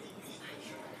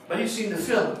 but you've seen the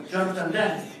film, Jonathan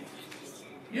Demme.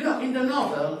 You know, in the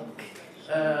novel,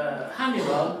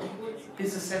 Hannibal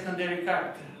is a secondary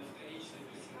character.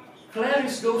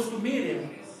 Clarice goes to meet him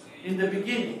in the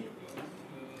beginning.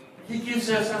 He gives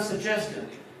her some suggestion.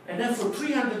 And then for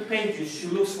 300 pages, she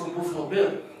looks for Buffalo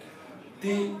Bill.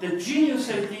 The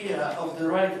genius idea of the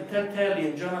writer Ted Talley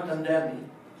and Jonathan Demme,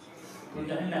 who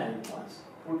died married once,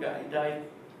 poor guy, he died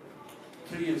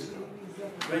 3 years ago,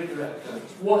 great director,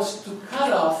 was to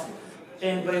cut off,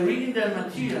 and by reading their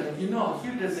material, you know,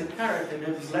 here there's a character that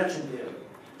is legendary.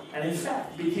 And in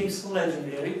fact, became so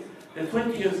legendary that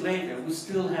 20 years later, we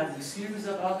still have the series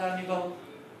about Hannibal,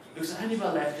 because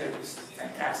Hannibal Lecter is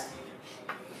fantastic.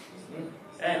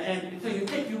 And so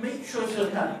you make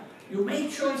choices. You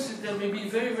make choices that may be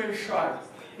very, very sharp.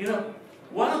 You know,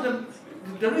 one of them,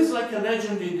 there is like a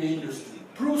legend in the industry.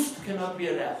 Proust cannot be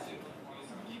adapted.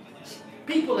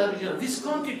 People have, you know,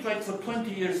 Visconti tried for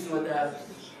 20 years to adapt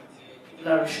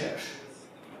La Recherche.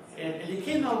 And they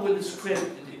came out with a script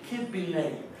that it can't be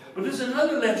named. But there's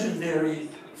another legendary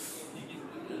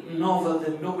novel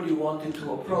that nobody wanted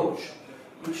to approach,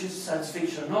 which is science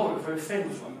fiction novel, a very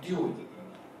famous one, Dune.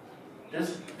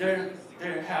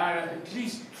 There are at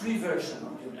least 3 versions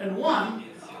of Dune, and one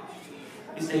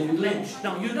is David Lynch.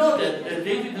 Now, you know that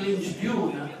David Lynch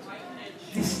Dune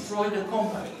destroyed the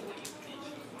company.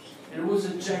 It was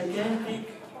a gigantic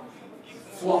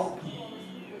flop.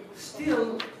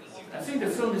 Still, I think the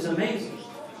film is amazing.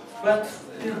 But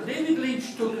you know, David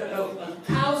Lynch took a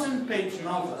 1,000-page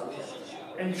novel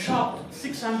and chopped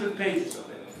 600 pages of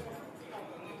it.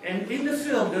 And in the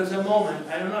film, there's a moment,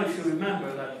 I don't know if you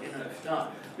remember, like, you know, if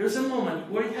not, there's a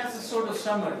moment where it has a sort of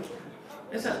summary.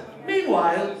 It says,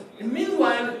 meanwhile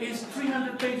is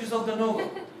 300 pages of the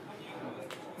novel.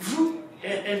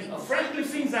 And frankly,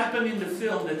 things happen in the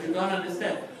film that you don't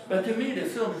understand. But to me, the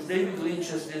film is David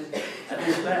Lynch's at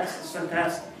his best. It's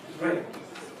fantastic. It's great.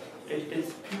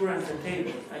 It's pure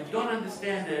entertainment. I don't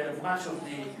understand much of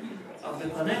the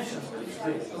connections, but it's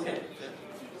great. Okay,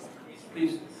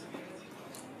 please.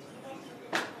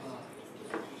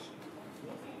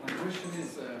 My question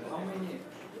is, how many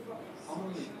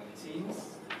teams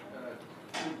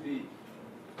could be?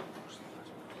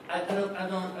 I don't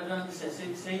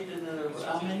understand. Say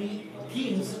how many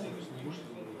teams?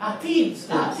 Teams. Teams.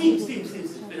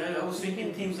 I was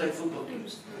thinking teams like football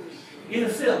teams. In a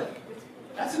film.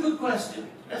 That's a good question.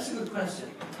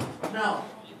 Now,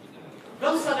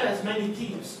 Godfather has many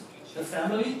teams. The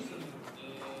family,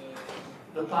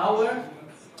 the power,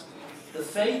 the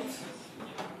fate.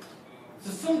 It's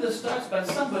a film that starts by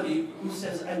somebody who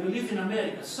says, I believe in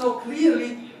America. So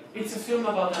clearly, it's a film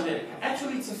about America.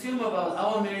 Actually, it's a film about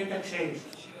how America changed,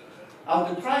 how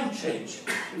the crime changed.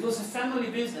 It was a family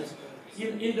business.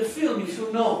 In the film, if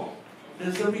you know,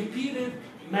 there's a repeated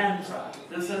mantra,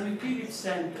 there's a repeated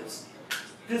sentence.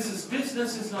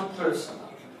 Business is not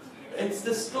personal. It's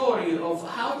the story of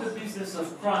how the business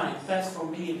of crime passed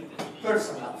from being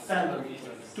personal, family,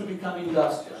 to become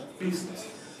industrial, business.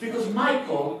 Because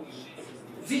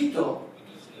Vito,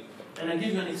 and I'll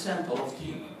give you an example of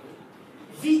him.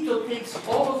 Vito takes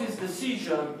all of his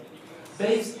decisions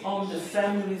based on the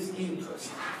family's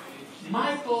interest.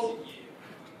 Michael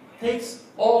takes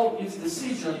all his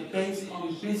decisions based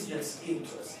on business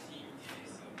interest.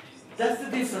 That's the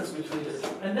difference between the two.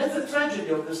 And that's the tragedy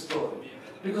of the story.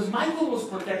 Because Michael was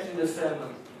protecting the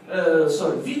family.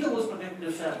 Vito was protecting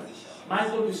the family.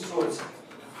 Michael destroys it.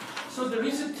 So there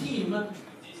is a theme,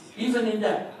 even in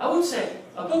that. I would say,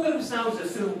 Apocalypse Now is a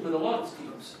film with a lot of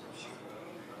themes.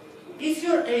 If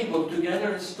you're able to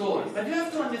gather a story, but you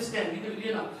have to understand,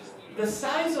 you know, the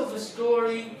size of the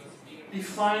story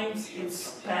defines its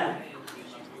span.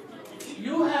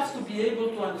 You have to be able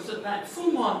to understand that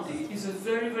Full Monty is a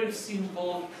very, very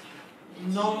simple,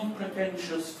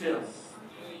 non-pretentious film.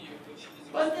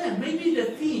 But then, maybe the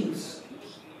themes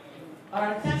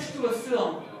are attached to a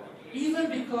film even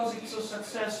because it's so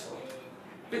successful.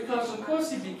 Because, of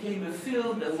course, it became a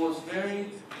film that was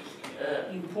very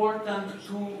important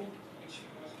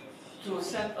to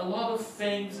set a lot of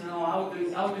things, you know,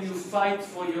 how do you fight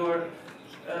for your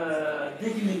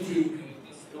dignity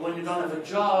when you don't have a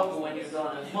job, when you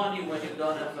don't have money, when you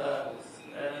don't have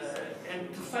and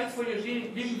to fight for your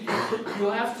dignity, you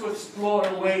have to explore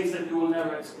ways that you will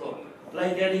never explore,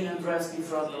 like getting undressed in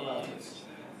front of others,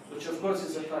 which of course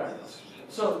is a paradox.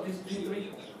 So,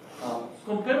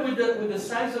 compared with the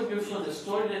size of your film, the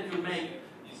story that you make,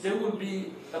 there would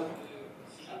be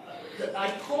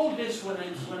I call this, when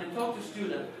I talk to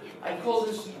students, I call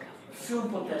this film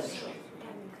potential.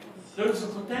 There is a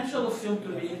potential of film to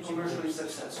be commercially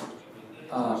successful.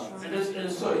 And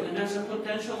there's a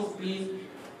potential of being,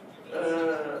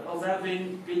 of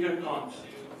having bigger content.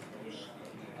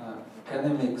 Can I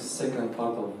make second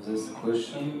part of this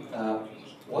question?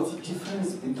 What's the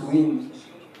difference between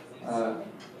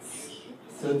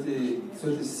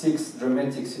 36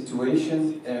 dramatic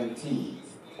situations and theme?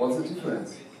 What's the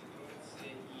difference?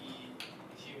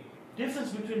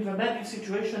 Difference between dramatic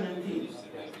situation and themes.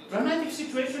 Dramatic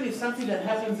situation is something that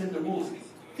happens in the movie.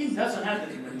 Theme doesn't happen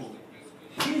in the movie.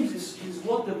 Themes is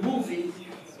what the movie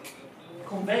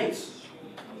conveys.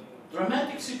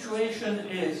 Dramatic situation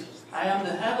is, I am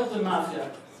the head of the mafia,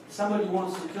 somebody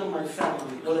wants to kill my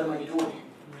family, what am I doing?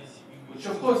 Which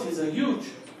of course is a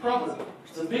huge problem.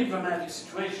 It's a big dramatic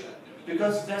situation.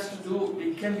 Because it has to do,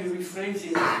 it can be rephrased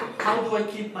in, how do I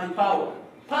keep my power?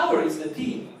 Power is the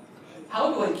theme.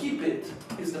 How do I keep it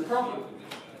is the problem.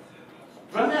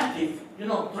 Dramatic, you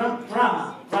know,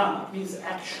 drama means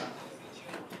action.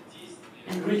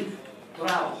 In Greek,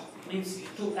 drama means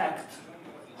to act,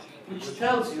 which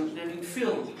tells you that in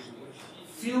films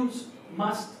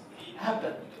must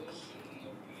happen.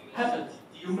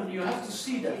 You have to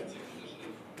see them.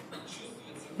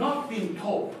 Not being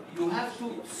told, you have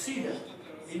to see them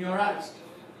in your eyes.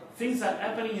 Things are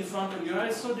happening in front of your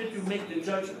eyes so that you make the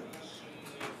judgment.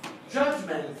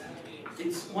 Judgment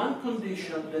is one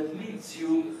condition that leads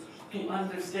you to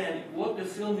understand what the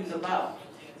film is about.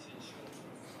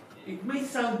 It may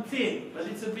sound thin, but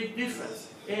it's a big difference.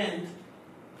 And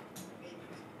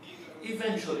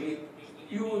eventually,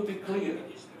 you will be clear.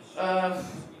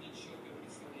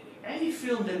 Any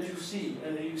film that you see,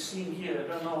 and that you've seen here, I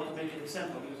don't know how to make an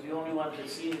example, because the only one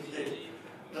that's seen is the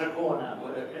Dragona,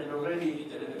 and already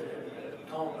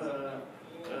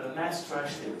Max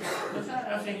trashed it. But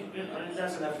I think it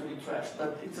doesn't have to be trashed,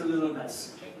 but it's a little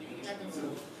mess. It's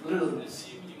a little mess.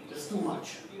 There's too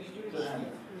much to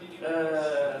handle.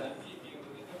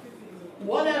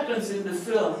 What happens in the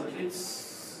film?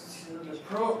 It's the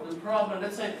problem.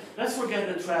 Let's forget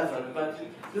the traveler, but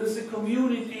there's a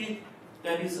community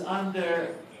that is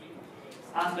under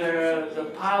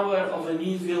the power of an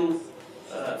evil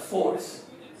force,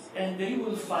 and they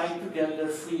will fight to get their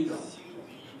freedom.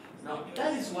 Now,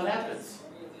 that is what happens.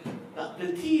 Now,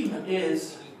 the theme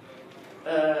is,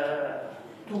 to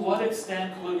what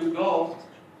extent will you go,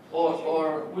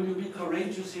 or will you be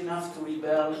courageous enough to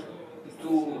rebel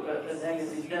to a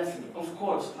negative destiny? Of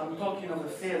course, I'm talking of a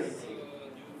fairy tale.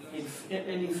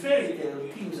 And in fairy tale,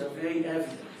 themes are very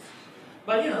evident.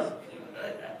 But, you know,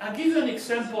 I'll give you an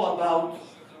example about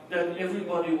that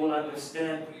everybody will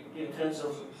understand in terms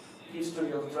of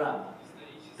history of drama.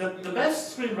 The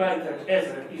best screenwriter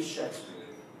ever is Shakespeare.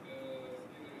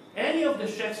 Any of the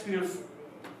Shakespeare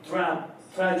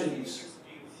tragedies,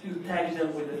 you tag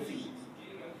them with a theme.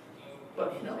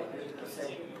 But you know, let's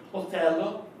say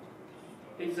Othello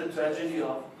is a tragedy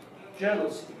of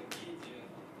jealousy.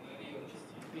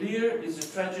 Lear is a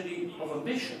tragedy of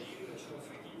ambition.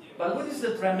 But what is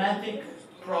the dramatic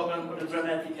problem or the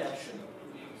dramatic action?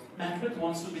 Macbeth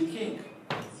wants to be king.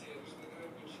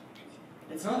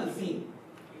 It's not a theme.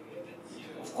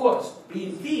 Of course,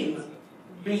 being king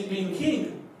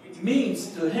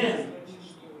means to him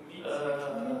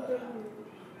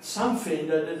something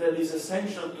that is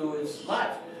essential to his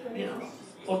life. You know,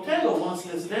 Othello wants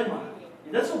Desdemona.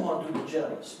 He doesn't want to be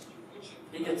jealous.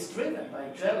 He gets driven by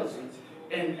jealousy,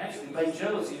 and actually by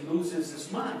jealousy loses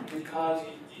his mind because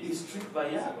he's tricked by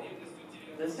Iago.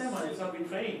 That's the one, it's not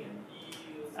betraying him.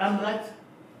 Hamlet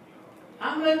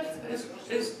is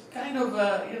kind of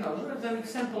an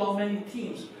example of many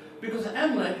themes, because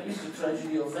Hamlet is the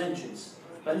tragedy of vengeance,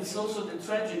 but it's also the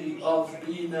tragedy of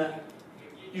being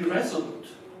irresolute.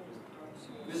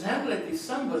 Because Hamlet is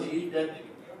somebody that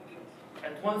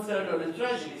at 1/3 of the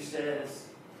tragedy says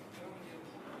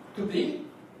to be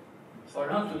or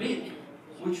not to be,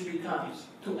 which becomes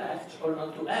to act or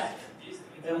not to act.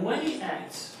 And when he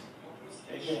acts,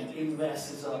 again, he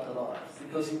messes up a lot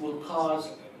because it will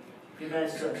cause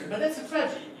immense tragedy. But that's a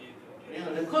tragedy.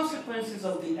 The consequences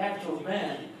of the act of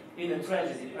man in a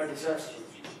tragedy are disastrous.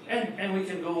 And we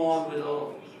can go on with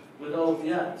all of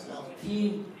the others. Now,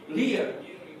 Theme Lear.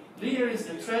 Lear is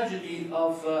the tragedy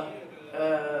of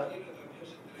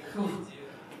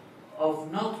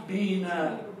not being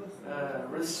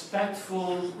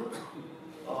respectful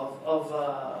of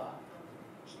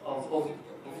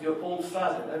your old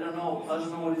father. I don't know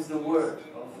what is the word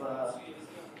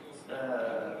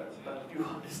but you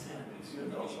understand this,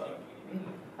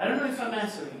 I don't know if I'm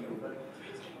answering you, but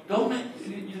don't make.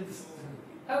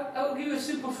 I'll give you a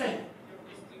simple thing.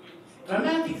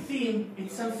 Dramatic theme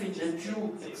is something that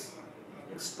you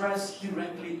express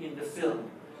directly in the film.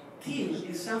 Theme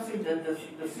is something that the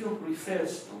film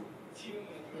refers to.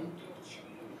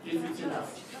 If it's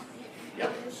enough.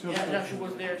 Yeah. Yeah, she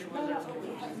was there.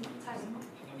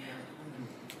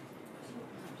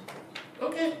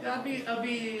 Okay, I'll be out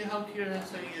here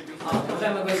answering you.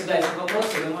 Уважаемые гости, да, если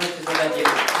вопросы, вы можете задать их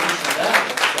лично, да?